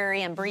light and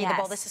airy and breathable.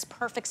 Yes. This is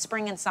perfect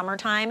spring and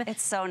summertime.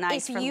 It's so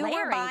nice for layering, If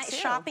you were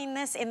shopping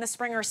this in the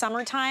spring or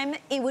summertime,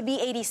 it would be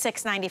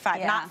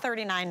 $86.95, not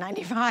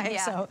 $39.95.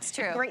 Yeah, so it's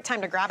true. Great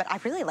time to grab it.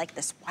 I really like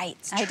this white.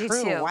 It's I do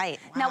true too. White.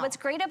 Wow. Now, what's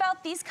great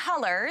about these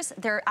colors,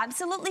 they're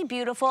absolutely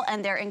beautiful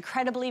and they're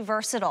incredibly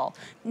versatile.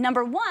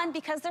 Number one,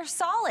 because they're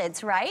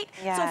solids, right?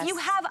 Yes. So if you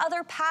have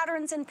other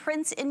patterns and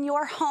prints in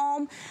your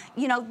home,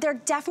 you know, they're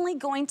definitely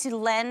going to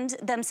lend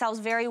themselves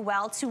very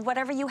well to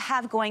whatever you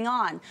have going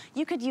on.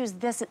 You could use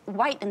this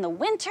white in the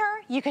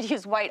winter, you could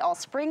use white all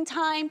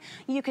springtime,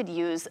 you could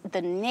use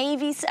the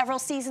navy several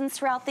seasons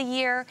throughout the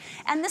year.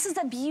 And this is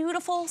a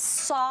beautiful,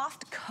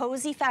 soft,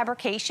 cozy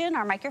fabrication,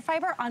 our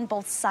microfiber, on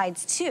both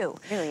sides too.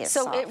 It really is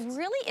so soft. it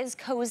really is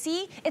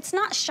cozy. It's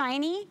not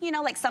shiny, you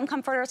know, like some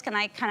comforters kind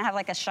of have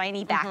like a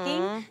shiny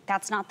backing.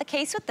 That's not the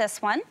case with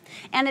this one.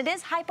 And it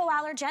is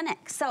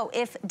hypoallergenic. So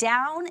if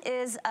down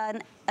is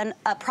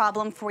a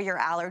problem for your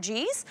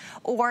allergies,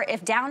 or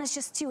if down is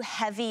just too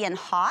heavy and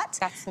hot,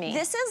 that's me.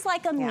 This is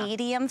like a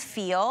medium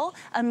feel,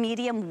 a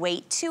medium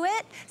weight to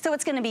it. So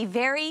it's gonna be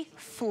very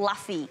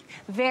fluffy,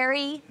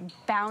 very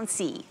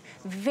bouncy,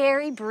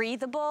 very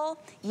breathable,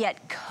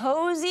 yet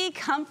cozy,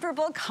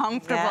 comfortable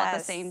at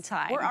the same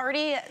time. We're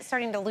already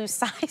starting to lose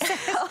size.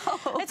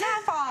 It's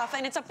half off,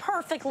 and it's a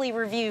perfectly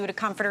reviewed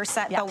comforter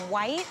set. The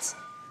white,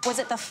 was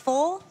it the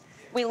full?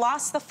 We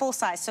lost the full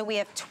size, so we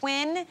have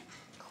twin,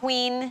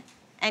 queen,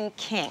 and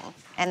king,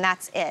 and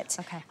that's it.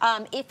 Okay.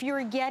 If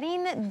you're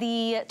getting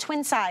the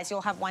twin size,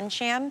 you'll have 1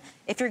 sham.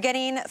 If you're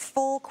getting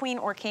full queen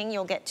or king,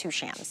 you'll get 2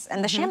 shams.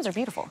 And the shams are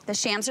beautiful. The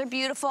shams are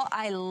beautiful.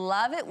 I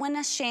love it when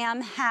a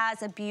sham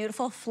has a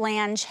beautiful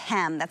flange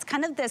hem. That's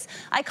kind of this,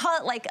 I call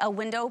it like a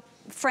window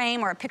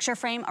frame or a picture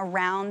frame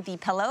around the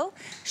pillow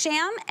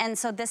sham, and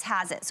so this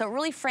has it. So it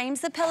really frames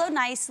the pillow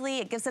nicely.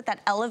 It gives it that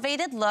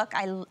elevated look.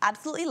 I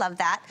absolutely love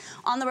that.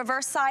 On the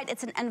reverse side,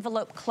 it's an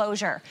envelope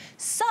closure.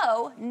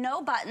 So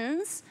no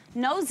buttons,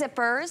 no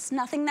zippers,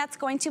 nothing that's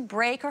going to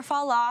break or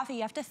fall off,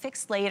 you have to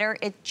fix later.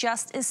 It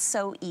just is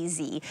so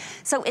easy.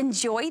 So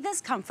enjoy this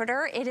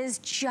comforter. It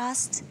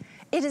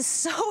is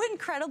so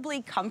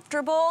incredibly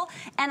comfortable,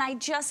 and I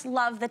just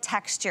love the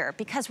texture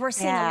because we're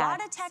seeing a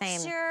lot of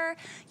texture.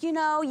 You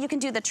know, you can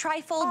do the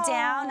trifold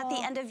down at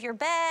the end of your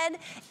bed,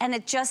 and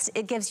it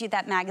gives you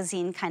that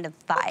magazine kind of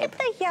vibe. Look at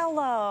the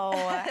yellow.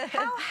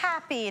 How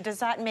happy does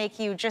that make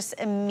you just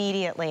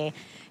immediately?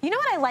 You know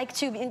what I like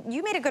too?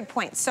 You made a good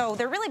point. So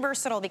they're really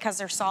versatile because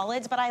they're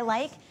solids, but I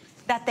like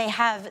that they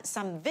have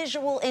some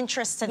visual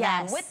interest to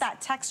them with that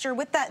texture,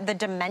 with the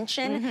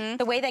dimension,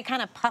 the way they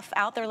kind of puff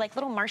out. They're like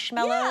little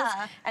marshmallows.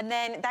 And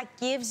then that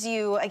gives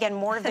you, again,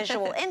 more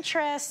visual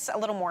interest, a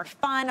little more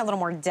fun, a little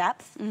more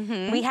depth.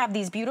 We have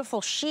these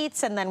beautiful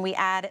sheets, and then we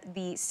add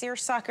the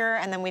seersucker,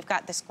 and then we've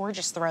got this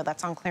gorgeous throw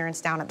that's on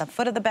clearance down at the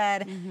foot of the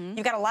bed.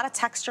 You've got a lot of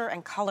texture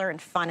and color and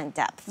fun and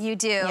depth. You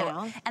do. You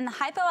know? And the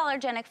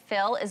hypoallergenic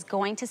fill is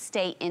going to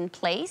stay in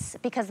place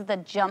because of the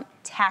jump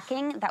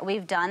tacking that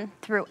we've done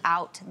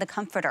throughout the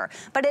comforter.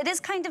 But it is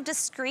kind of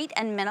discreet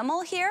and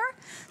minimal here,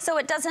 so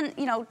it doesn't,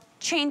 you know,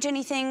 change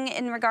anything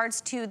in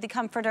regards to the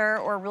comforter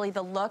or really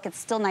the look. It's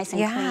still nice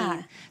and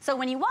clean. So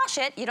when you wash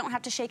it, you don't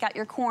have to shake out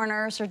your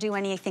corners or do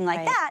anything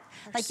like that,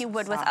 like you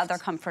would with other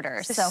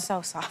comforters. This is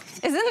so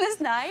soft. Isn't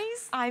this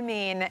nice? I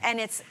mean, and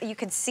it's, you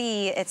can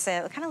see it's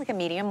a kind of like a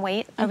medium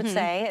weight, I would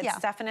say. It's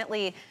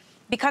definitely,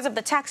 because of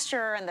the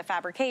texture and the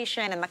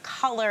fabrication and the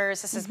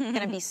colors, this is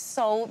gonna be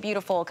so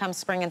beautiful come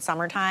spring and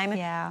summertime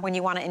when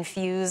you wanna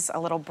infuse a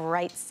little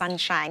bright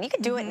sunshine. You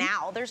could do it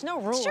now, there's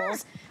no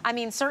rules. I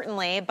mean,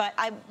 certainly, but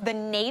the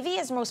navy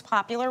is most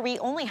popular. We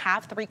only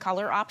have 3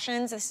 color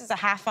options. This is a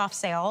half off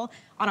sale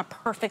on a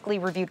perfectly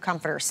reviewed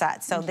comforter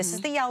set. So this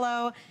is the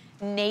yellow,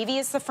 navy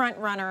is the front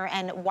runner,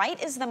 and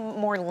white is the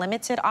more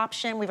limited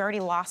option. We've already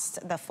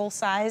lost the full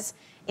size.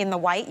 In the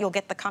white, you'll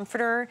get the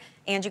comforter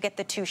and you get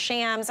the 2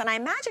 shams. And I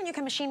imagine you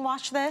can machine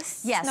wash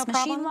this? Yes, no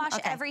machine problem? wash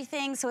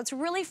everything. So it's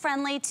really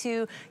friendly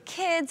to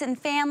kids and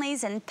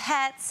families and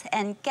pets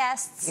and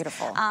guests.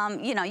 Beautiful.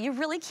 You know, you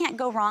really can't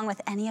go wrong with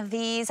any of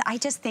these. I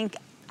just think,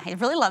 I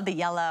really love the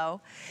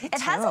yellow. It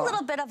has a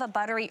little bit of a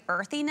buttery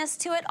earthiness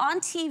to it. On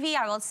TV,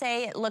 I will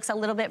say it looks a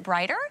little bit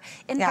brighter.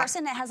 In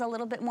person, it has a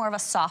little bit more of a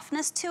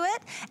softness to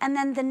it. And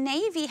then the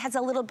navy has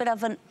a little bit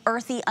of an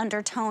earthy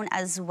undertone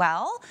as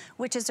well,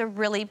 which is a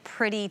really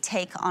pretty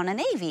take on a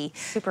navy.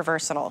 Super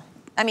versatile.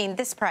 I mean,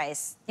 this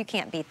price, you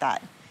can't beat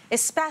that.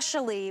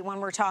 Especially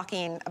when we're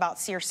talking about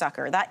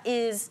seersucker. That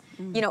is,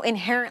 you know,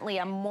 inherently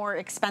a more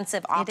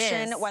expensive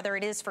option, whether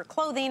it is for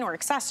clothing or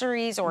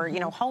accessories or, you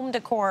know, home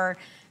decor.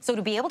 So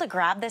to be able to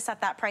grab this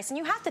at that price, and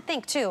you have to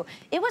think too,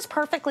 it was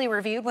perfectly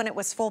reviewed when it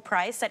was full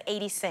price at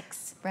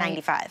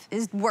 $86.95.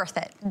 It's worth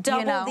it.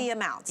 Double the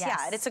amount.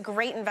 Yeah, it's a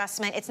great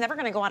investment. It's never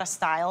gonna go out of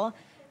style.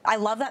 I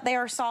love that they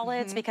are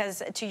solids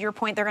because, to your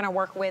point, they're gonna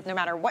work with no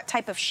matter what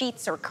type of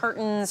sheets or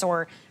curtains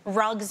or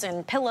rugs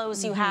and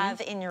pillows you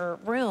have in your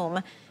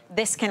room.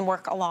 This can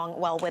work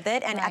along well with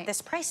it. And at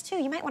this price too,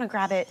 you might wanna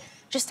grab it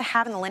just to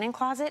have in the linen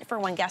closet for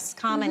when guests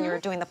come and you're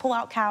doing the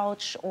pull-out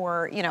couch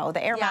or, you know,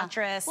 the air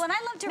mattress. Well, and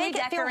I love to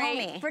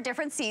redecorate for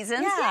different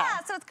seasons.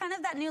 So it's kind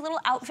of that new little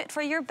outfit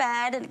for your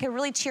bed, and it can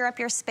really cheer up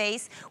your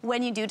space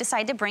when you do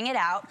decide to bring it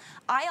out.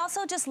 I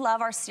also just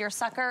love our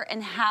seersucker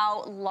and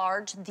how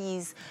large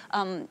these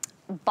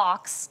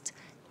boxed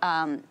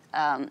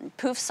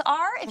poofs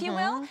are, if you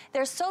will.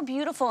 They're so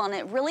beautiful, and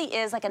it really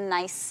is like a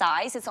nice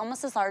size. It's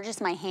almost as large as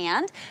my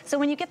hand. So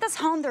when you get this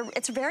home,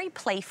 it's very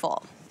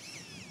playful.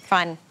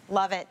 Fun.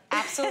 Love it.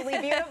 Absolutely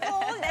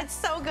beautiful. It's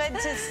so good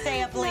to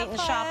stay up late and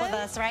shop with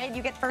us, right?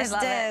 You get first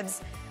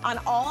dibs on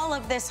all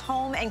of this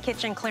home and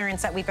kitchen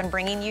clearance that we've been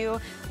bringing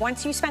you.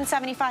 Once you spend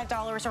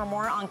 $75 or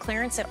more on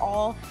clearance, it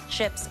all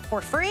ships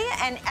for free.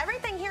 And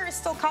everything here is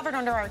still covered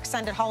under our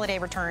extended holiday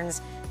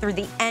returns through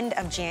the end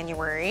of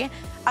January.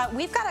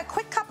 We've got a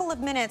quick couple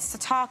of minutes to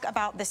talk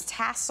about this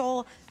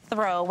tassel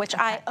throw, which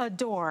I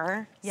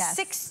adore.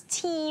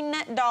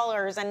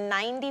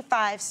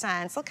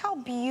 $16.95. Look how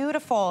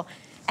beautiful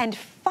and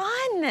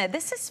fun.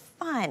 This is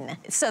fun.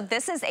 So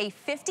this is a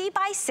 50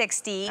 by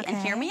 60, and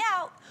hear me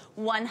out,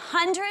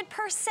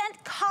 100%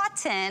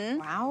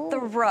 cotton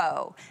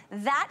throw.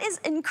 That is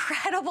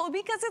incredible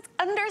because it's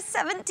under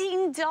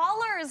 $17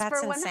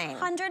 for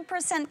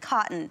 100%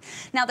 cotton.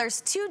 Now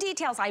there's 2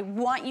 details I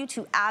want you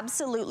to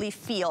absolutely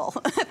feel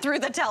through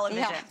the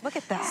television. Look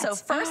at that. So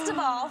first of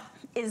all,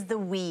 is the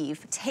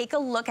weave. Take a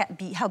look at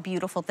how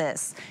beautiful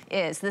this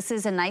is. This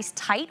is a nice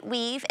tight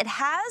weave. It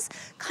has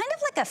kind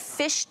of like a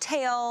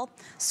fishtail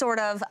sort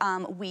of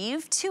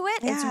weave to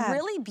it. It's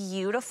really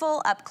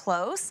beautiful up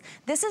close.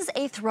 This is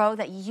a throw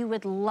that you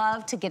would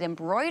love to get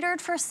embroidered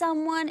for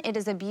someone. It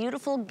is a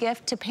beautiful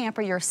gift to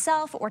pamper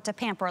yourself or to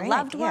pamper a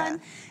loved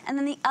one. And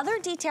then the other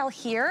detail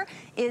here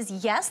is,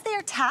 yes, they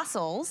are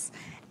tassels,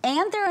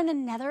 and they're in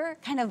another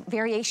kind of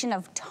variation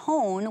of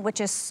tone,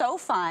 which is so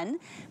fun,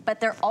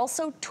 but they're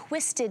also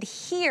twisted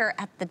here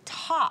at the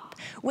top,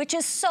 which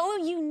is so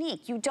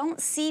unique. You don't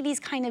see these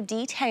kind of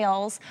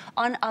details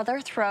on other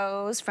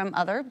throws from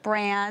other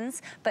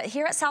brands, but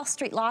here at South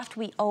Street Loft,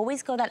 we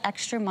always go that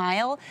extra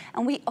mile,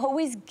 and we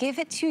always give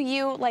it to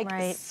you like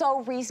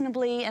so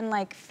reasonably and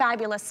like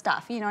fabulous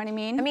stuff, you know what I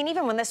mean? I mean,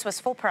 even when this was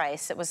full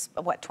price, it was,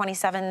 what,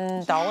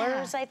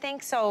 $27, I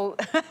think? So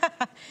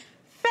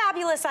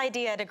fabulous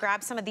idea to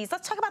grab some of these.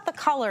 Let's talk about the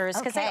colors,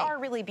 because they Okay. are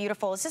really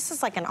beautiful. This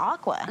is like an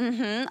aqua.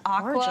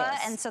 Aqua, Gorgeous.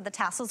 and so the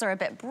tassels are a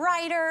bit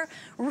brighter,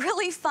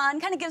 really fun,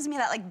 kind of gives me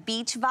that like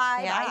beach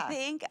vibe, Yeah. I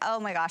think. Oh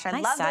my gosh, I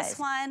Nice love size. this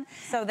one.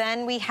 So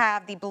then we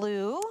have the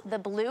blue. The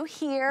blue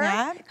here,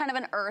 Yeah. kind of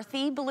an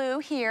earthy blue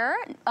here,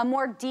 a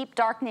more deep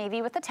dark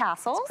navy with the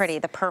tassels. Pretty.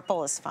 The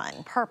purple is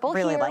fun. Purple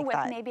really here like with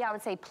that. maybe I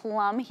would say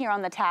plum here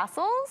on the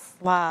tassels.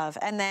 Love.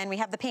 And then we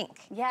have the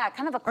pink. Yeah,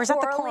 kind of a Or is that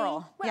the corally-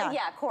 coral? Well,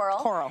 Yeah. coral.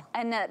 Coral.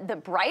 And the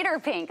brighter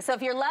pink. So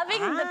if you're loving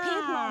the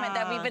pink moment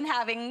that we've been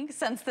having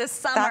since this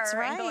summer That's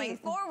and going right.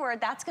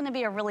 forward, that's going to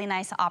be a really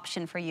nice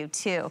option for you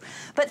too.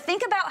 But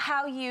think about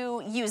how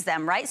you use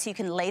them, right? So you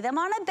can lay them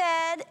on a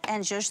bed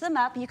and zhuzh them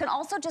up. You can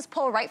also just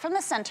pull right from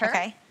the center.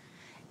 Okay.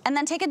 And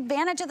then take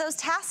advantage of those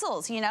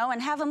tassels, you know, and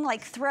have them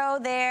like throw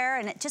there,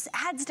 and it just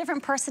adds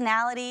different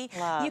personality.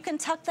 Love. You can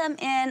tuck them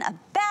in a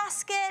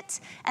basket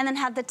and then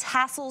have the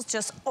tassels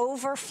just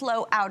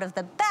overflow out of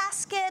the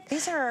basket.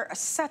 These are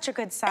such a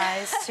good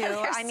size too.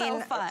 They're I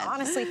mean, so fun.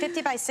 honestly,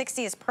 50 by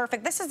 60 is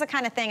perfect. This is the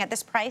kind of thing at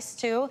this price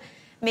too.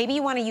 Maybe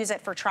you want to use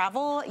it for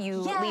travel. You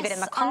leave it in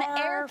the Yes, on the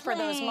car for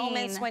those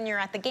moments airplane. when you're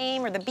at the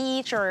game or the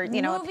beach or,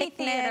 you know, a Movie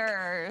picnic.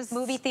 theaters.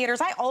 Movie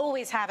theaters. I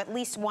always have at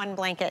least one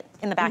blanket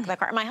in the back of the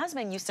car. My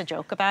husband used to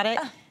joke about it.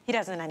 He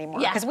doesn't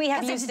anymore. Yeah, Because we have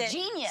 'cause used it's it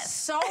genius.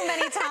 so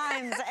many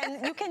times.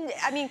 And you can,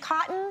 I mean,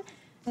 cotton,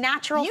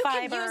 natural You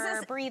fiber, could use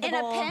this breathable.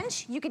 in a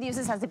pinch. You could use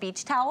this as a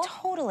beach towel.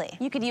 Totally.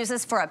 You could use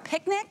this for a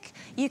picnic.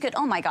 You could,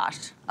 oh my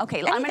gosh. Okay,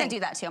 I'm gonna Anything. do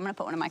that too. I'm gonna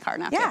put one in my car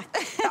now Yeah, too.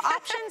 the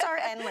options are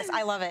endless.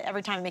 I love it.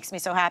 Every time it makes me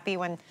so happy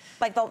when,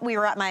 like, we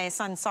were at my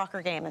son's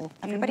soccer game and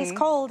everybody's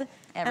cold. and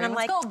I'm Everyone's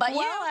like, cold, but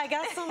well, you. I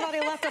guess somebody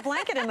left a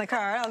blanket in the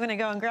car. I'm gonna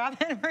go and grab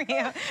it for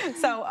you.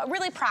 So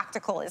really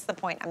practical is the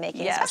point I'm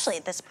making, Yes. especially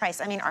at this price.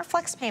 I mean, our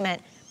flex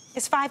payment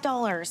is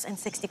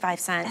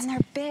 $5.65. And they're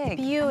big.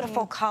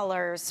 Beautiful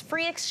colors,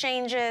 free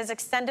exchanges,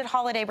 extended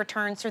holiday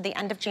returns through the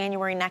end of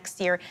January next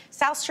year.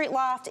 South Street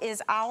Loft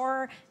is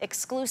our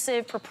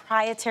exclusive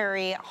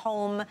proprietary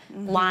home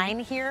line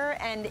here.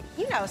 And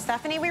you know,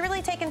 Stephanie, we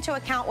really take into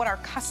account what our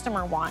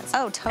customer wants.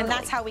 Oh, totally. And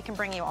that's how we can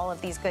bring you all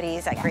of these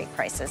goodies at great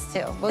prices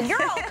too. Well,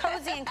 you're all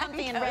cozy and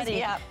comfy and ready.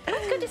 Cozy up.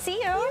 It's good to see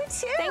you. You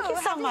too. Thank you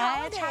so Happy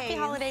much. Happy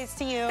holidays. holidays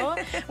to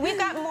you. We've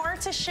got more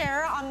to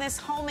share on this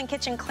home and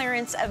kitchen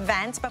clearance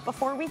event, but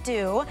before we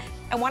do,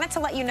 I wanted to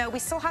let you know we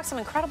still have some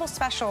incredible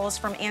specials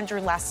from Andrew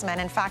Lessman.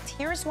 In fact,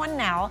 here's one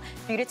now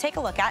for you to take a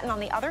look at, and on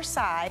the other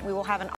side, we will have an